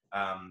Gibson.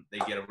 They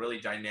get a really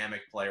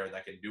dynamic player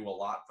that can do a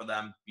lot for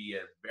them, be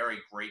a very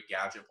great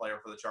gadget player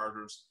for the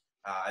Chargers.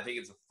 I think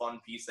it's a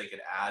fun piece they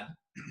could add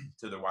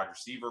to the wide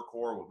receiver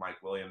core with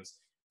Mike Williams,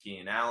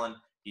 Keenan Allen.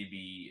 He'd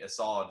be a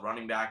solid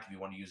running back if you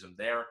want to use him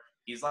there.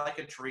 He's like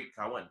a Tariq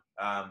Cohen,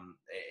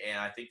 and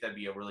I think that'd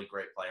be a really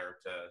great player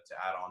to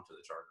add on to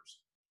the Chargers.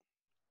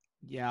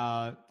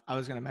 Yeah, I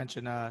was going to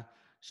mention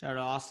shout out to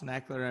Austin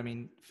Eckler. I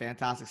mean,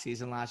 fantastic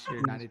season last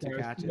year, 92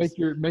 catches.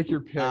 Make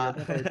your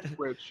pick.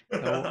 Twitch.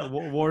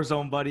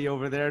 Warzone buddy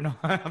over there. No,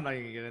 I'm not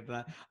going to get into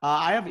that.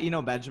 I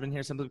have Benjamin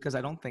here simply because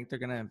I don't think they're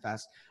going to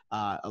invest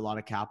a lot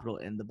of capital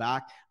in the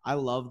back. I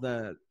love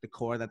the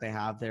core that they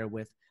have there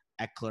with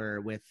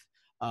Eckler, with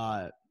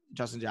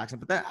Justin Jackson,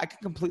 but then I can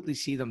completely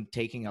see them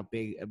taking a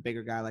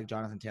bigger guy like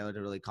Jonathan Taylor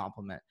to really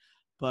complement.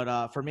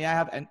 But for me, I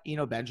have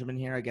Benjamin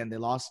here. Again, they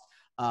lost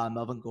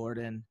Melvin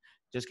Gordon.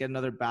 Just get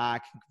another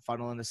back,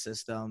 funnel in the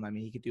system. I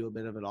mean, he could do a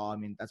bit of it all. I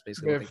mean, that's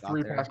basically they what have they got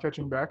 3 there. pass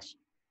catching backs.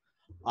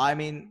 I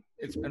mean,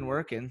 it's been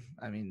working.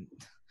 I mean,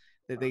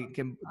 they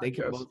can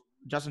both.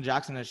 Justin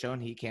Jackson has shown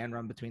he can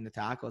run between the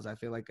tackles. I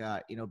feel like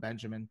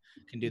Benjamin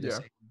can do the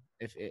same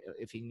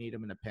if you need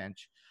him in a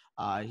pinch.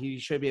 He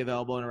should be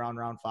available in around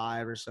round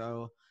 5 or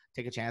so.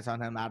 Take a chance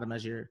on him. Add him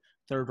as your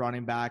third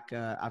running back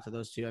after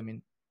those two. I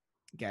mean,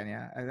 again,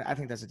 yeah, I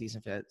think that's a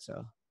decent fit.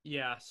 So.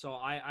 Yeah, so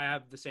I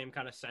have the same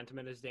kind of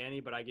sentiment as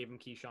Danny, but I gave him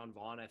Keyshawn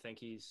Vaughn. I think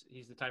he's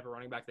the type of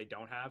running back they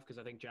don't have because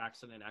I think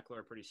Jackson and Eckler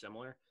are pretty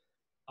similar.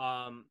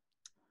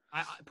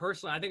 I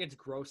personally, I think it's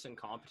gross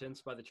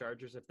incompetence by the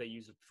Chargers if they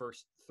use a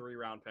first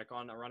 3-round pick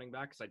on a running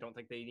back because I don't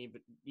think they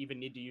even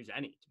need to use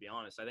any, to be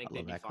honest. I think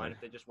they'd be fine if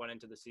they just went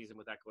into the season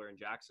with Eckler and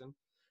Jackson.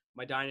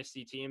 My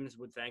dynasty teams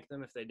would thank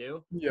them if they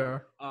do. Yeah.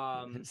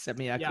 Send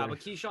me Eckler. Yeah, but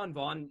Keyshawn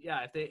Vaughn,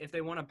 yeah, if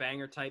they want a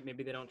banger type,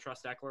 maybe they don't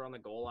trust Eckler on the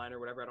goal line or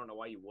whatever. I don't know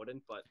why you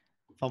wouldn't, but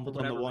fumbled for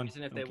whatever on the one.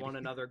 reason, if they want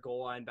another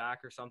goal line back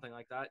or something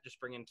like that,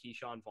 just bring in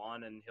Keyshawn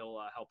Vaughn and he'll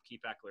help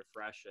keep Eckler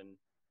fresh. And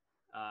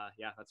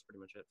yeah, that's pretty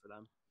much it for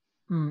them.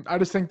 I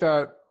just think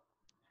that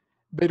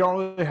they don't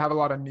really have a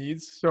lot of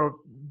needs.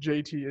 So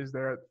JT is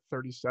there at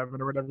 37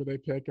 or whatever they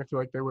pick. I feel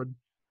like they would.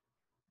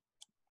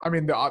 I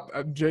mean,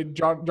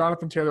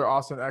 Jonathan Taylor,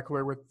 Austin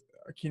Eckler with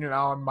Keenan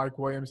Allen, Mike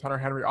Williams, Hunter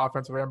Henry,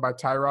 offensive end by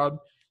Tyrod,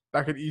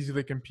 that could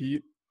easily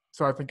compete.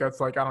 So I think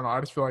that's like, I don't know. I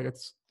just feel like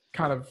it's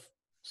kind of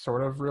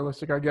sort of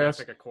realistic, I guess.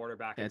 Pick a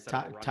quarterback instead of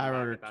a running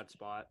Tyrod back at that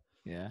spot.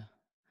 Yeah.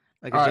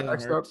 Like all right,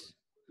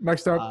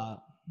 next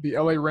up, the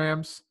LA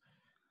Rams.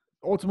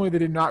 Ultimately, they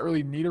did not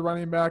really need a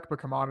running back, but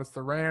come on, it's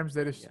the Rams.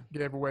 They just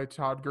gave away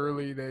Todd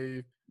Gurley.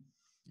 They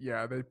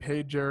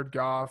paid Jared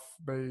Goff.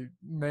 They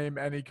name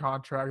any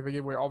contract. They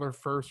gave away all their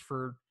first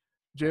for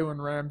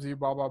Jalen Ramsey,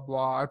 blah, blah,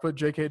 blah. I put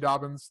J.K.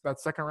 Dobbins, that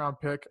second-round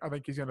pick. I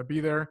think he's going to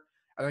be there.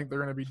 I think they're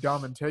going to be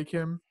dumb and take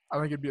him. I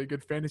think it'd be a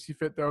good fantasy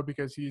fit, though,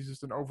 because he's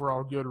just an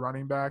overall good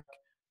running back.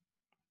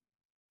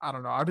 I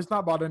don't know. I'm just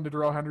not bought into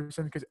Darrell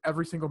Henderson because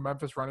every single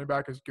Memphis running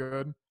back is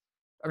good.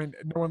 I mean,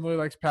 no one really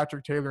likes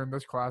Patrick Taylor in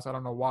this class. I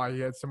don't know why. He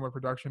had similar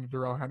production to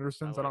Darrell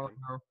Henderson's. I don't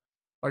know.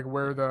 Like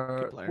where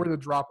the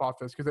drop off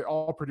is because they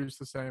all produce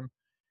the same.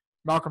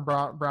 Malcolm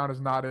Brown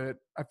is not it.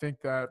 I think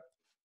that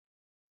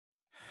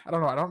I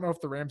don't know. I don't know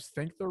if the Rams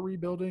think they're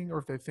rebuilding or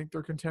if they think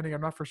they're contending.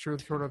 I'm not for sure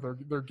sort of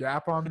their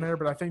gap on there,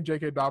 but I think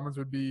J.K. Dobbins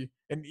would be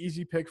an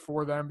easy pick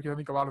for them because I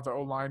think a lot of the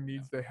O-line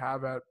needs they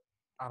have at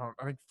I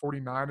think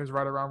 49 is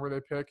right around where they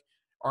pick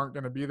aren't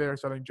going to be there.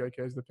 So I think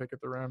J.K. is the pick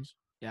at the Rams.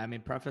 Yeah, I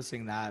mean,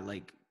 prefacing that,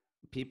 like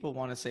people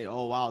want to say,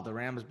 "Oh wow, the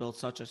Rams built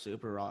such a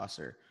super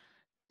roster."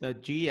 The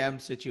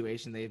GM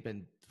situation they've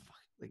been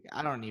like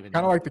I don't even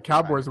kind of like the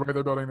Cowboys the way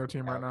they're building their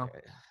team right now.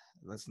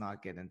 Let's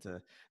not get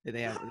into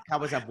the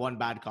Cowboys have one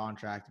bad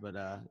contract, but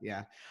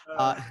yeah.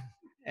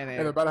 And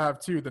they're about to have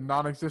 2, the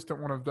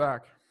non-existent one of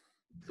Dak,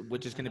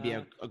 which is going to be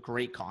a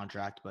great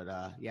contract, but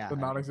yeah. The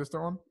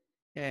non-existent one?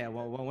 Yeah,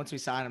 well, once we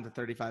sign him to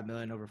 35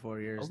 million over 4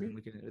 years, Okay.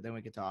 then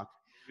we can talk.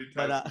 Good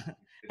But times.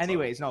 It's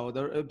anyways, no,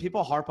 the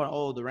people harp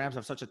on the Rams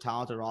have such a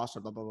talented roster,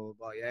 blah blah blah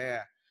blah.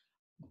 Yeah,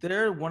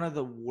 they're one of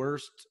the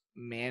worst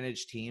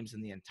managed teams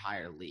in the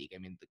entire league. I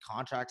mean, the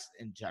contracts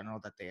in general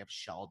that they have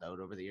shelled out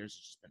over the years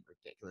has just been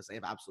ridiculous.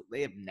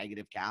 They have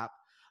negative cap.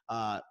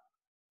 Uh,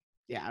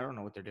 yeah, I don't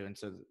know what they're doing.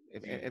 So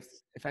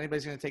if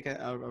anybody's going to take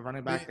a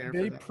running back there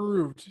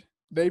for that,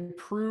 They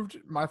proved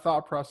my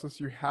thought process.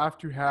 You have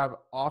to have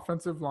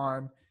offensive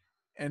line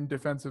and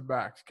defensive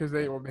backs because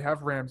they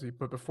have Ramsey,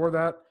 but before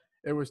that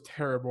it was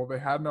terrible. They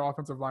had no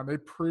offensive line. They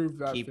proved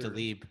that keep to theory.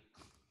 lead.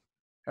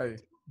 Hey,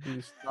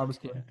 beast. I'm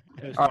just kidding.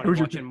 It was All right, funny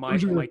who's your watching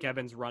who's your- Mike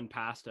Evans run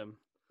past him.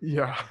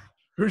 Yeah,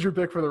 who's your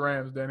pick for the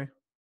Rams, Danny?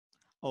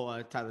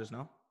 Oh, Tyler's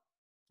no.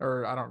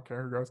 Or I don't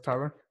care who goes.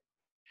 Tyler.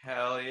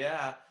 Hell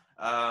yeah.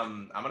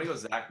 I'm gonna go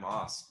Zach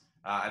Moss.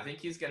 I think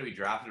he's gonna be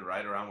drafted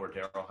right around where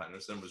Darrell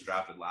Henderson was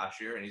drafted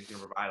last year, and he's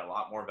gonna provide a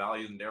lot more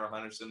value than Darrell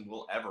Henderson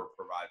will ever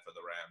provide for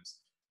the Rams.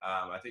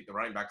 I think the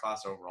running back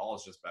class overall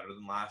is just better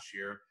than last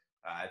year.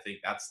 I think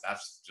that's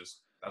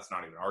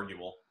not even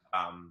arguable.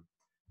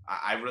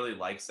 I really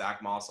like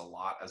Zach Moss a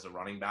lot as a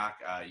running back.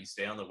 You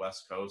stay on the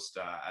West Coast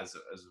as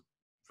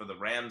for the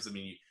Rams. I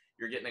mean,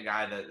 you're getting a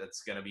guy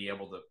that's going to be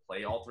able to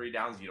play all three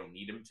downs. You don't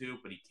need him to,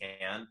 but he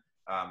can.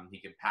 He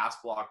can pass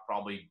block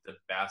probably the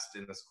best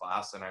in this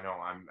class. And I know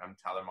I'm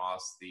Tyler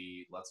Moss,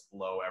 the let's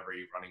blow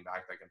every running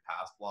back that can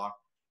pass block,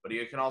 but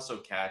he can also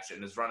catch,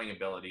 and his running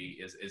ability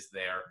is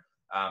there.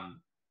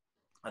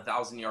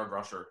 1,000-yard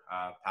rusher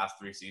past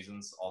 3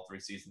 seasons, all 3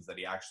 seasons that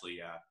he actually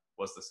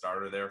was the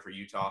starter there for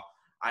Utah.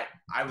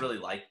 I really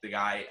like the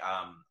guy.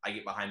 I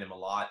get behind him a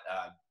lot.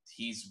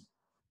 He's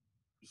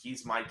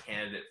my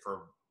candidate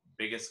for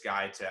biggest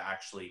guy to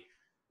actually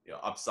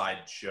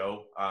upside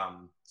show.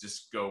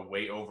 Just go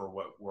way over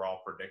what we're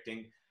all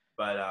predicting.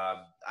 But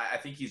I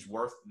think he's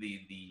worth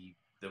the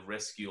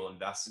risk you'll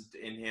invest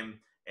in him,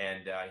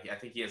 and I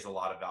think he has a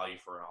lot of value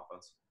for an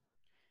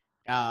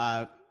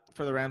offense.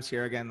 For the Rams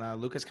here again,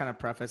 Lucas kind of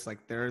prefaced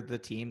like they're the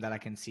team that I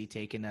can see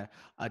taking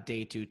a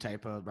day 2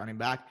 type of running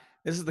back.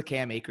 This is the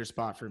Cam Akers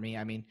spot for me.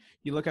 I mean,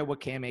 you look at what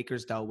Cam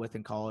Akers dealt with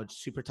in college,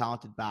 super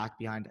talented back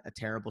behind a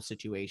terrible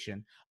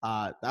situation.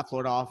 That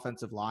Florida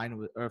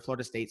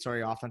State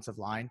offensive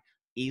line,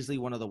 easily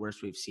one of the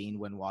worst we've seen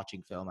when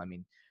watching film. I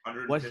mean,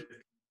 150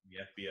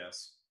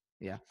 FBS.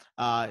 Yeah.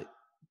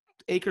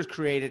 Akers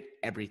created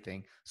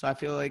everything. So I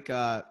feel like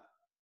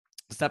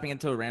stepping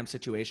into a Rams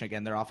situation,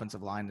 again, their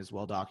offensive line is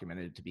well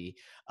documented to be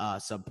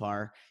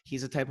subpar.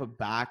 He's a type of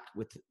back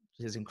with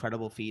his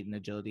incredible feet and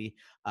agility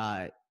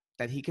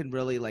that he can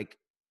really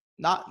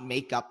not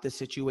make up the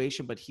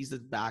situation, but he's the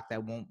back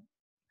that won't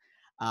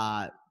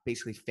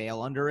basically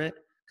fail under it.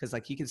 Because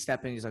he can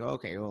step in, he's like,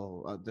 okay,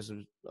 well, this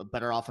is a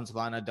better offensive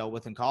line I dealt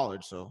with in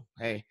college, so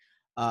hey.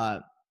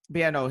 But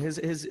yeah, no,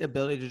 his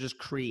ability to just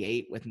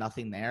create with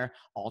nothing there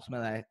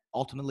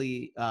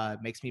ultimately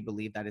makes me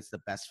believe that it's the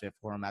best fit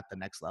for him at the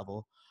next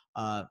level.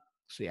 So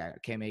yeah,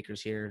 Cam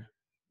Akers here.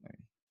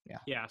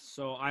 Yeah,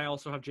 so I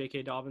also have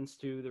J.K. Dobbins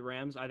to the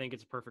Rams. I think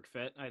it's a perfect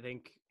fit. I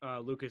think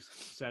Lucas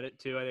said it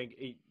too. I think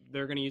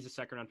they're going to use a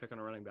second-round pick on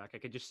a running back. I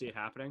could just see it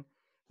happening.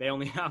 They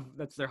only have –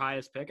 that's their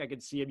highest pick. I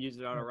could see him use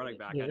it on a running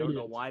back. I don't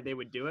know why they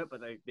would do it,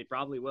 but they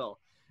probably will.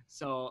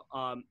 So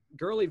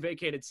Gurley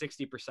vacated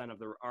 60% of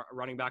the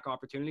running back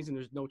opportunities, and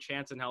there's no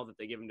chance in hell that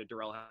they give him to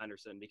Darrell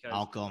Henderson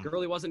because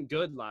Gurley wasn't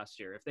good last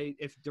year.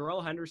 If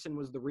Darrell Henderson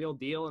was the real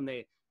deal and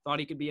they thought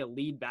he could be a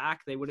lead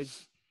back, they would have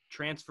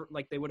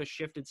they would have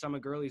shifted some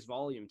of Gurley's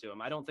volume to him.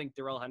 I don't think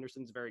Darrell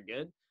Henderson's very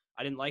good.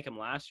 I didn't like him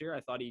last year.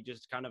 I thought he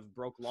just kind of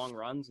broke long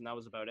runs, and that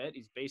was about it.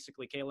 He's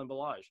basically Kalen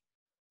Ballage.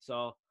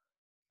 So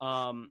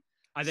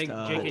I think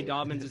J.K.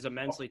 Dobbins is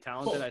immensely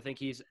talented. I think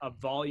he's a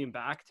volume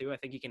back, too. I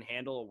think he can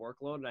handle a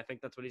workload, and I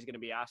think that's what he's going to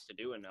be asked to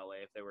do in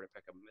L.A. if they were to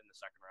pick him in the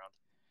second round.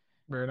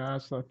 Very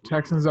nice. So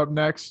Texans up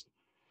next.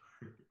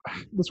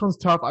 This one's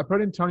tough. I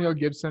put Antonio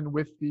Gibson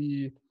with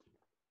the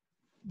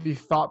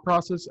thought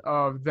process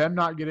of them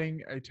not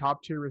getting a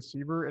top-tier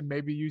receiver and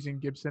maybe using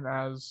Gibson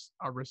as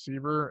a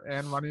receiver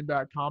and running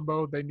back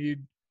combo. They need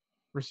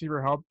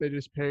receiver help. They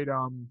just paid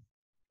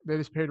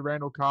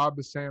Randall Cobb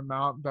the same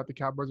amount that the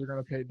Cowboys are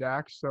going to pay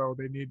Dak, so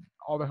they need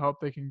all the help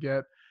they can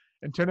get.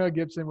 Antonio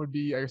Gibson would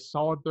be a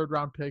solid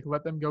third-round pick.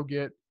 Let them go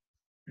get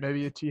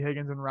maybe a T.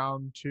 Higgins in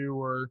round 2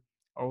 or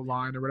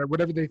O-line or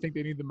whatever they think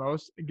they need the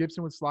most. And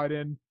Gibson would slide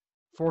in,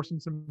 forcing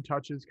some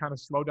touches, kind of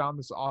slow down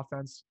this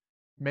offense.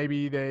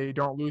 Maybe they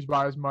don't lose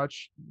by as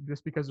much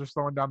just because they're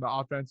slowing down the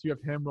offense. You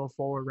have him, Will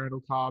Fuller,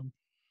 Randall Cobb,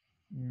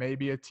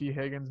 maybe a T.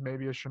 Higgins,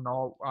 maybe a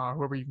Chenault,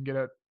 whoever you can get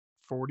at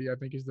 40, I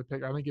think is the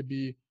pick. I think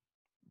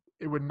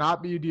it would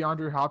not be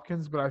DeAndre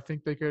Hopkins, but I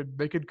think they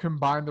could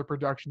combine their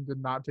production to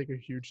not take a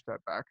huge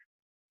step back.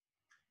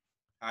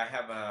 I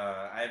have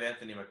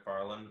Anthony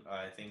McFarland.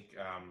 I think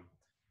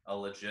a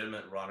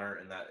legitimate runner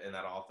in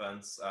that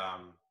offense.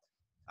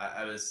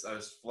 I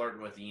was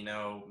flirting with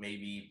Eno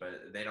maybe,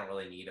 but they don't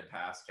really need a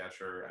pass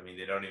catcher. I mean,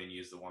 they don't even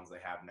use the ones they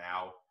have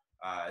now.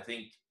 I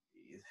think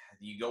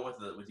you go with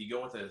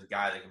a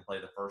guy that can play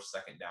the first,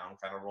 second down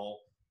kind of role.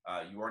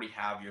 You already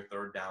have your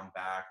third down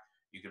back.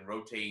 You can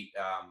rotate.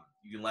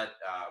 You can let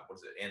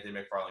Anthony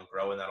McFarland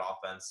grow in that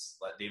offense.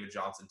 Let David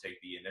Johnson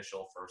take the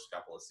initial first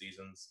couple of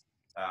seasons.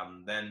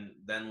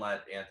 Then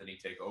let Anthony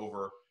take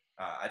over.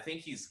 I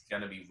think he's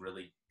going to be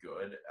really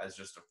good as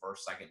just a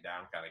first, second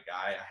down kind of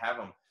guy. I have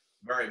him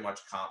very much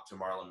comp to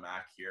Marlon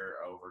Mack here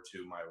over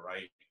to my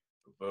right.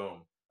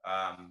 Boom.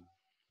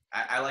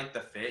 I like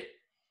the fit.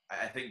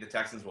 I think the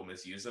Texans will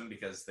misuse him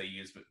because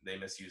they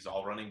misuse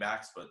all running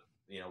backs. But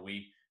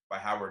by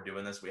how we're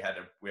doing this, we have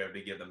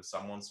to give them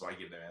someone. So I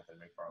give them Anthony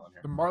McFarland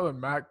here. The Marlon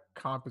Mack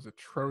comp is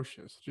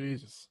atrocious.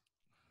 Jesus.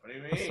 What do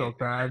you mean? That's so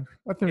bad.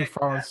 I think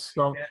McFarland's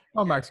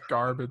Mack's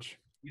garbage.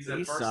 He's a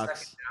He first, sucks.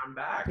 second down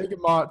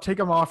back. Take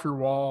him off your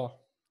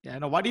wall. Yeah,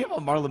 no. Why do you have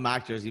a Marlon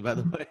Mack jersey, by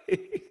the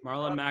way?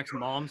 Marlon Mack's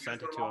mom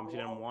sent it to him. She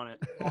didn't want it.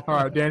 All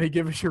right, Danny,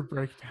 give us your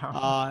breakdown.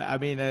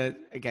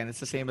 Again, it's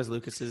the same as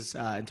Lucas's.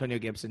 Antonio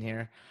Gibson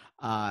here.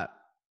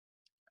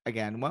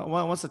 Again,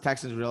 once the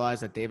Texans realize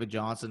that David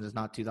Johnson is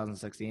not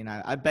 2016,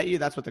 I bet you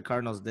that's what the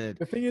Cardinals did.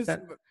 The thing is,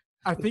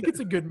 I think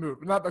it's a good move.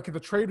 The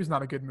trade was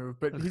not a good move,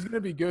 but he's going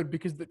to be good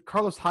because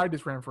Carlos Hyde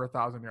just ran for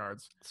 1,000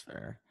 yards. That's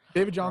fair.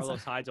 David Johnson.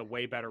 Carlos Hyde's a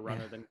way better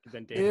runner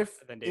than David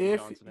Johnson is.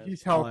 If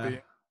he's healthy,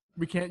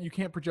 you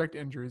can't project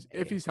injuries.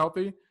 If he's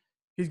healthy,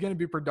 he's going to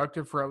be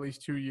productive for at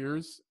least 2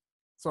 years.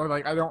 So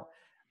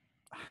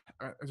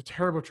it's a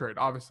terrible trade,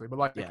 obviously,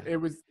 but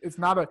it's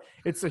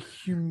a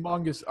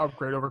humongous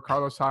upgrade over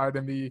Carlos Hyde,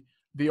 and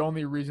the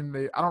only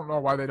reason I don't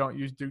know why they don't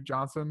use Duke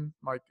Johnson,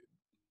 it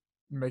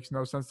makes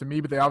no sense to me,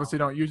 but they obviously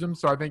don't use him.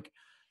 So I think,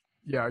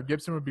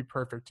 Gibson would be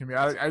perfect to me.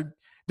 I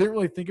didn't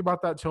really think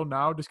about that till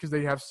now, just because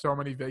they have so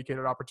many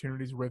vacated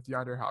opportunities with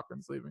DeAndre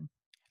Hopkins leaving.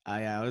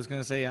 I was going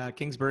to say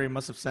Kingsbury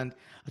must have sent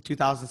a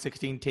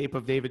 2016 tape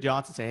of David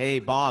Johnson. Say, hey,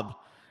 Bob,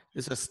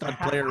 this is a stud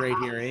player right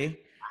here, eh?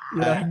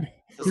 Yeah,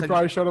 we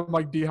probably showed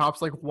him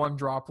D-Hop's one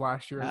drop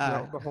last year,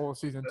 the whole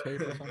season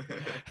tape or something.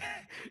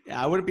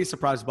 Yeah, I wouldn't be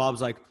surprised.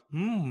 Bob's like,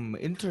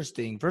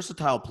 interesting,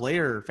 versatile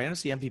player,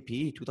 fantasy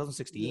MVP,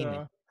 2016.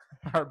 Yeah.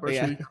 All right, Bush,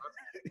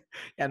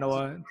 yeah, no.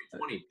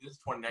 2020. This is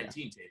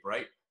 2019 tape,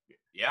 right?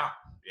 Yeah.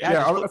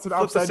 That's an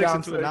upside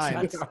down to a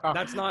 9.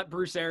 That's not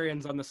Bruce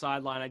Arians on the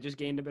sideline. I just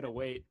gained a bit of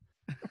weight.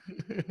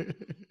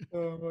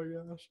 Oh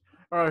my gosh!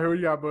 All right, who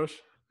you got, Bush?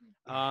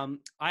 I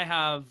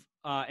have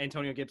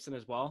Antonio Gibson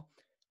as well.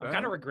 I'm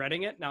kind of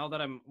regretting it now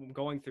that I'm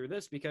going through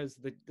this because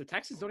the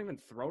Texans don't even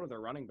throw to their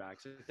running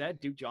backs. They had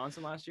Duke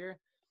Johnson last year.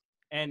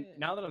 And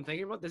now that I'm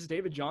thinking about this,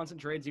 David Johnson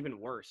trade's even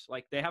worse.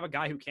 They have a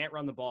guy who can't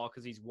run the ball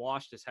because he's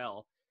washed as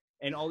hell.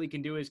 And all he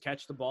can do is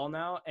catch the ball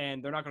now,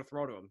 and they're not going to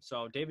throw to him.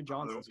 So David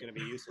Johnson's going to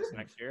be useless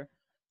next year.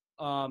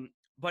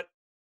 But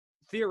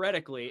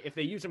theoretically, if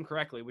they use him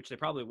correctly, which they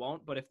probably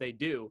won't, but if they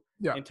do,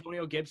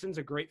 Antonio Gibson's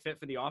a great fit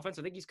for the offense.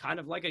 I think he's kind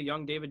of like a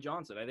young David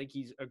Johnson. I think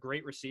he's a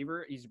great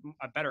receiver. He's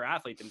a better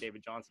athlete than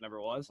David Johnson ever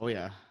was. Oh,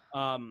 yeah.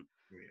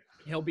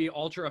 He'll be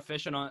ultra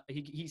efficient on.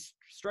 He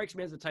strikes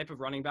me as the type of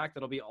running back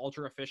that'll be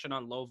ultra efficient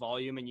on low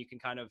volume, and you can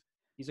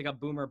he's like a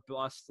boomer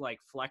bust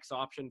flex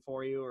option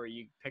for you, or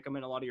you pick him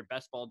in a lot of your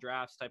best ball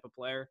drafts type of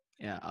player.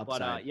 Yeah,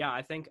 upside. But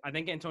I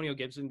think Antonio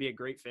Gibson would be a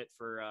great fit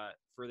for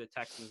the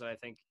Texans. And I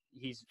think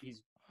he's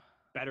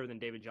better than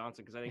David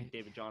Johnson because I think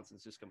David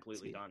Johnson's just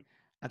completely done.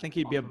 I think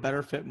he'd be a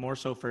better fit more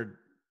so for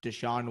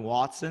Deshaun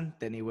Watson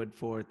than he would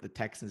for the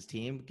Texans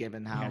team,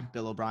 given how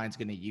Bill O'Brien's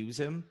going to use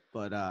him.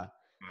 But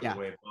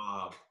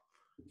Bob.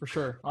 For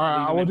sure. All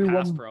right, we'll do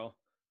one.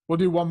 We'll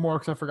do one more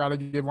because I forgot to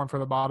give one for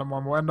the bottom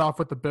one. We'll end off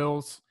with the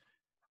Bills.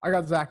 I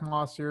got Zach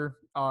Moss here.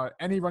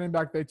 Any running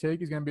back they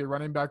take is going to be a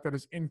running back that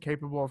is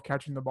incapable of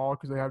catching the ball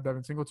because they have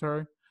Devin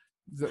Singletary.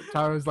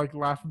 Tyler's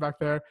laughing back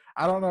there.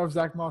 I don't know if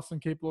Zach Moss is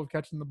incapable of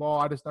catching the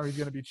ball. I just know he's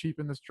going to be cheap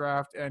in this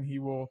draft, and he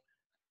will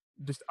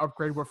just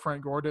upgrade what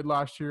Frank Gore did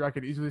last year. I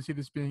could easily see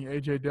this being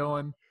A.J.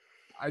 Dillon.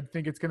 I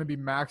think it's going to be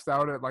maxed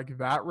out at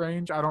that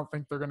range. I don't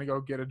think they're going to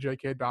go get a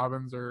J.K.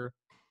 Dobbins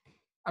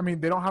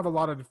they don't have a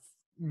lot of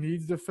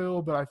needs to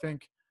fill, but I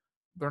think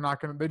they're not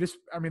going to – they just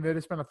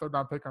spent a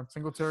third-round pick on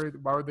Singletary.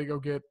 Why would they go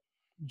get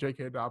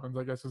J.K. Dobbins,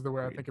 I guess, is the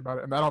way I think about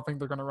it. And I don't think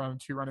they're going to run a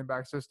two-running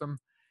back system,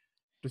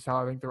 just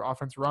how I think their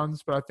offense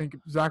runs. But I think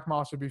Zach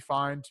Moss would be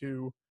fine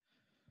to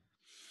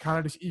kind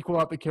of just equal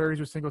out the carries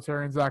with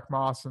Singletary and Zach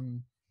Moss and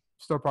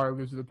still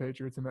probably lose to the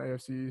Patriots in the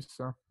AFC East.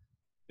 So.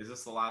 Is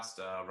this the last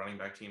running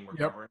back team we're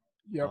covering?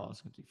 Yep.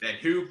 And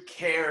who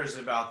cares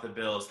about the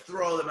Bills?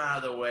 Throw them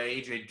out of the way.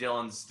 A.J.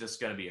 Dillon's just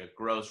going to be a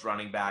gross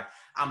running back.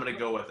 I'm going to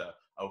go with a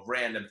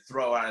random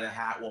throw out of the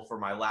hat. Well, for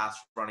my last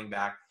running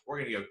back, we're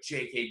going to go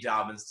J.K.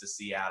 Dobbins to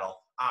Seattle.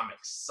 I'm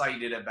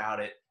excited about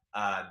it.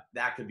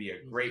 That could be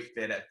a great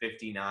fit at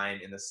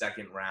 59 in the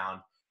second round.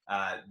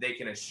 They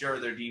can assure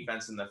their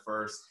defense in the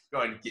first. Go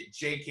ahead and get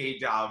J.K.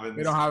 Dobbins.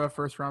 They don't have a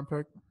first-round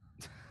pick.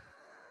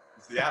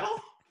 Seattle?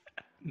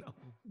 No.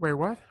 Wait,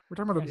 what? We're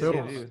talking about the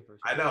Bills.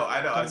 I know.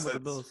 I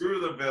said screw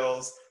the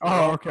Bills.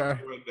 Oh, okay.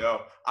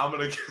 No, I'm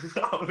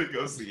gonna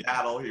go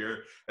Seattle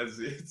here, and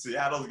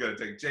Seattle's gonna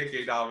take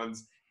J.K.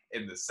 Dobbins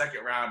in the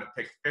second round at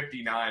pick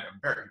 59. I'm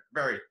very,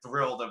 very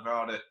thrilled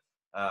about it.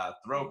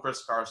 Throw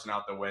Chris Carson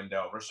out the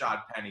window.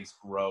 Rashad Penny's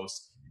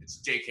gross. It's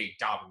J.K.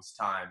 Dobbins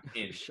time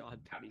in. Rashad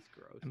Penny's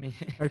gross. I mean,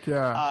 Heck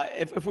yeah.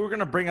 if we were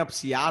gonna bring up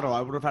Seattle,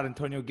 I would have had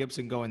Antonio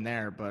Gibson going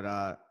there,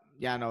 but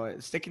yeah, no.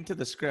 Sticking to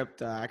the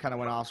script, I kind of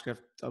went off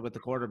script with the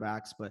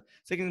quarterbacks, but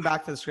sticking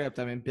back to the script,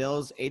 I mean,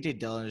 Bills, AJ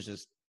Dillon is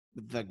just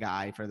the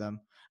guy for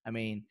them. I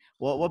mean,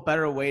 what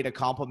better way to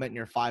complement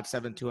your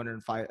 5'7",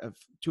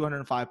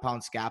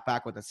 205-pound scat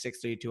back with a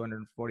 6'3",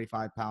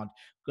 245-pound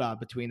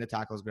between the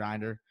tackles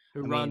grinder?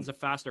 Who runs a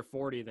faster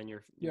 40 than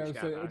your scat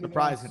back.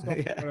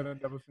 Surprisingly. Yeah.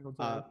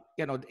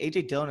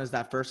 AJ Dillon is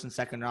that first and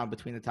second round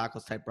between the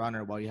tackles type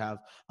runner, while you have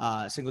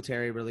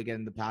Singletary really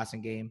getting the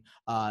passing game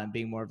and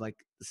being more of like,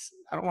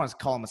 I don't want to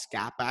call him a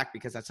scat back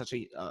because that's such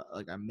a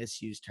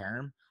misused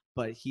term,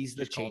 but he's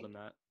the called him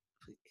that.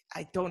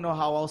 I don't know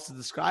how else to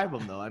describe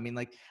him though. I mean,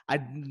 like I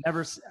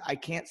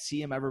can't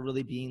see him ever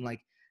really being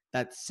like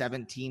that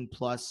 17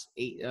 plus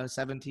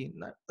 17.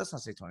 Let's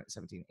not say 20,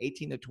 17,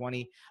 18 to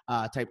 20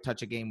 type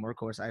touch a game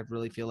workhorse. I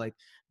really feel like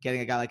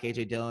getting a guy like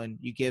AJ Dillon,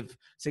 you give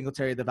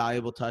Singletary the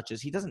valuable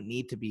touches. He doesn't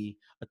need to be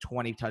a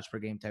 20 touch per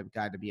game type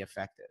guy to be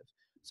effective.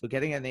 So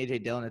getting an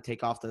AJ Dillon to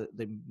take off the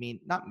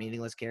not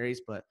meaningless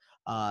carries, but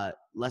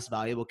less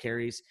valuable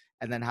carries,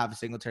 and then have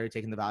Singletary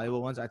taking the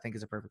valuable ones, I think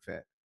is a perfect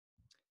fit.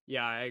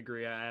 Yeah, I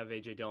agree. I have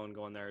AJ Dillon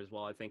going there as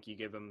well. I think you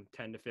give him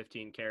 10 to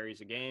 15 carries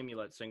a game. You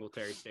let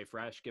Singletary stay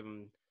fresh. Give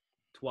him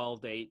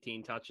 12 to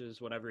 18 touches,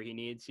 whatever he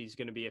needs. He's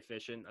going to be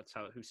efficient. That's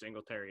who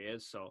Singletary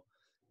is. So,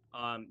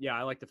 yeah,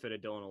 I like the fit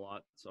of Dillon a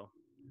lot. So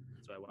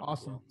that's why I went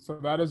awesome. well. So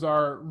that is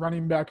our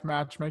running back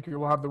matchmaker.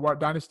 We'll have the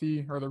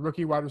dynasty or the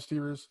rookie wide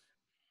receivers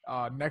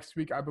next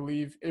week, I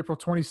believe, April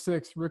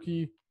 26th.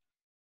 Rookie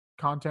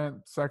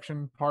content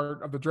section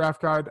part of the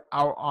draft guide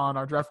out on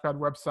our draft guide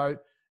website.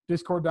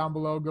 Discord down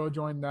below. Go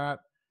join that.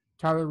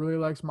 Tyler really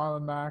likes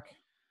Marlon Mack.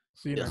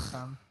 See you next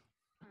time.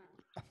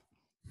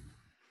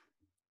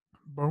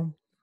 Boom.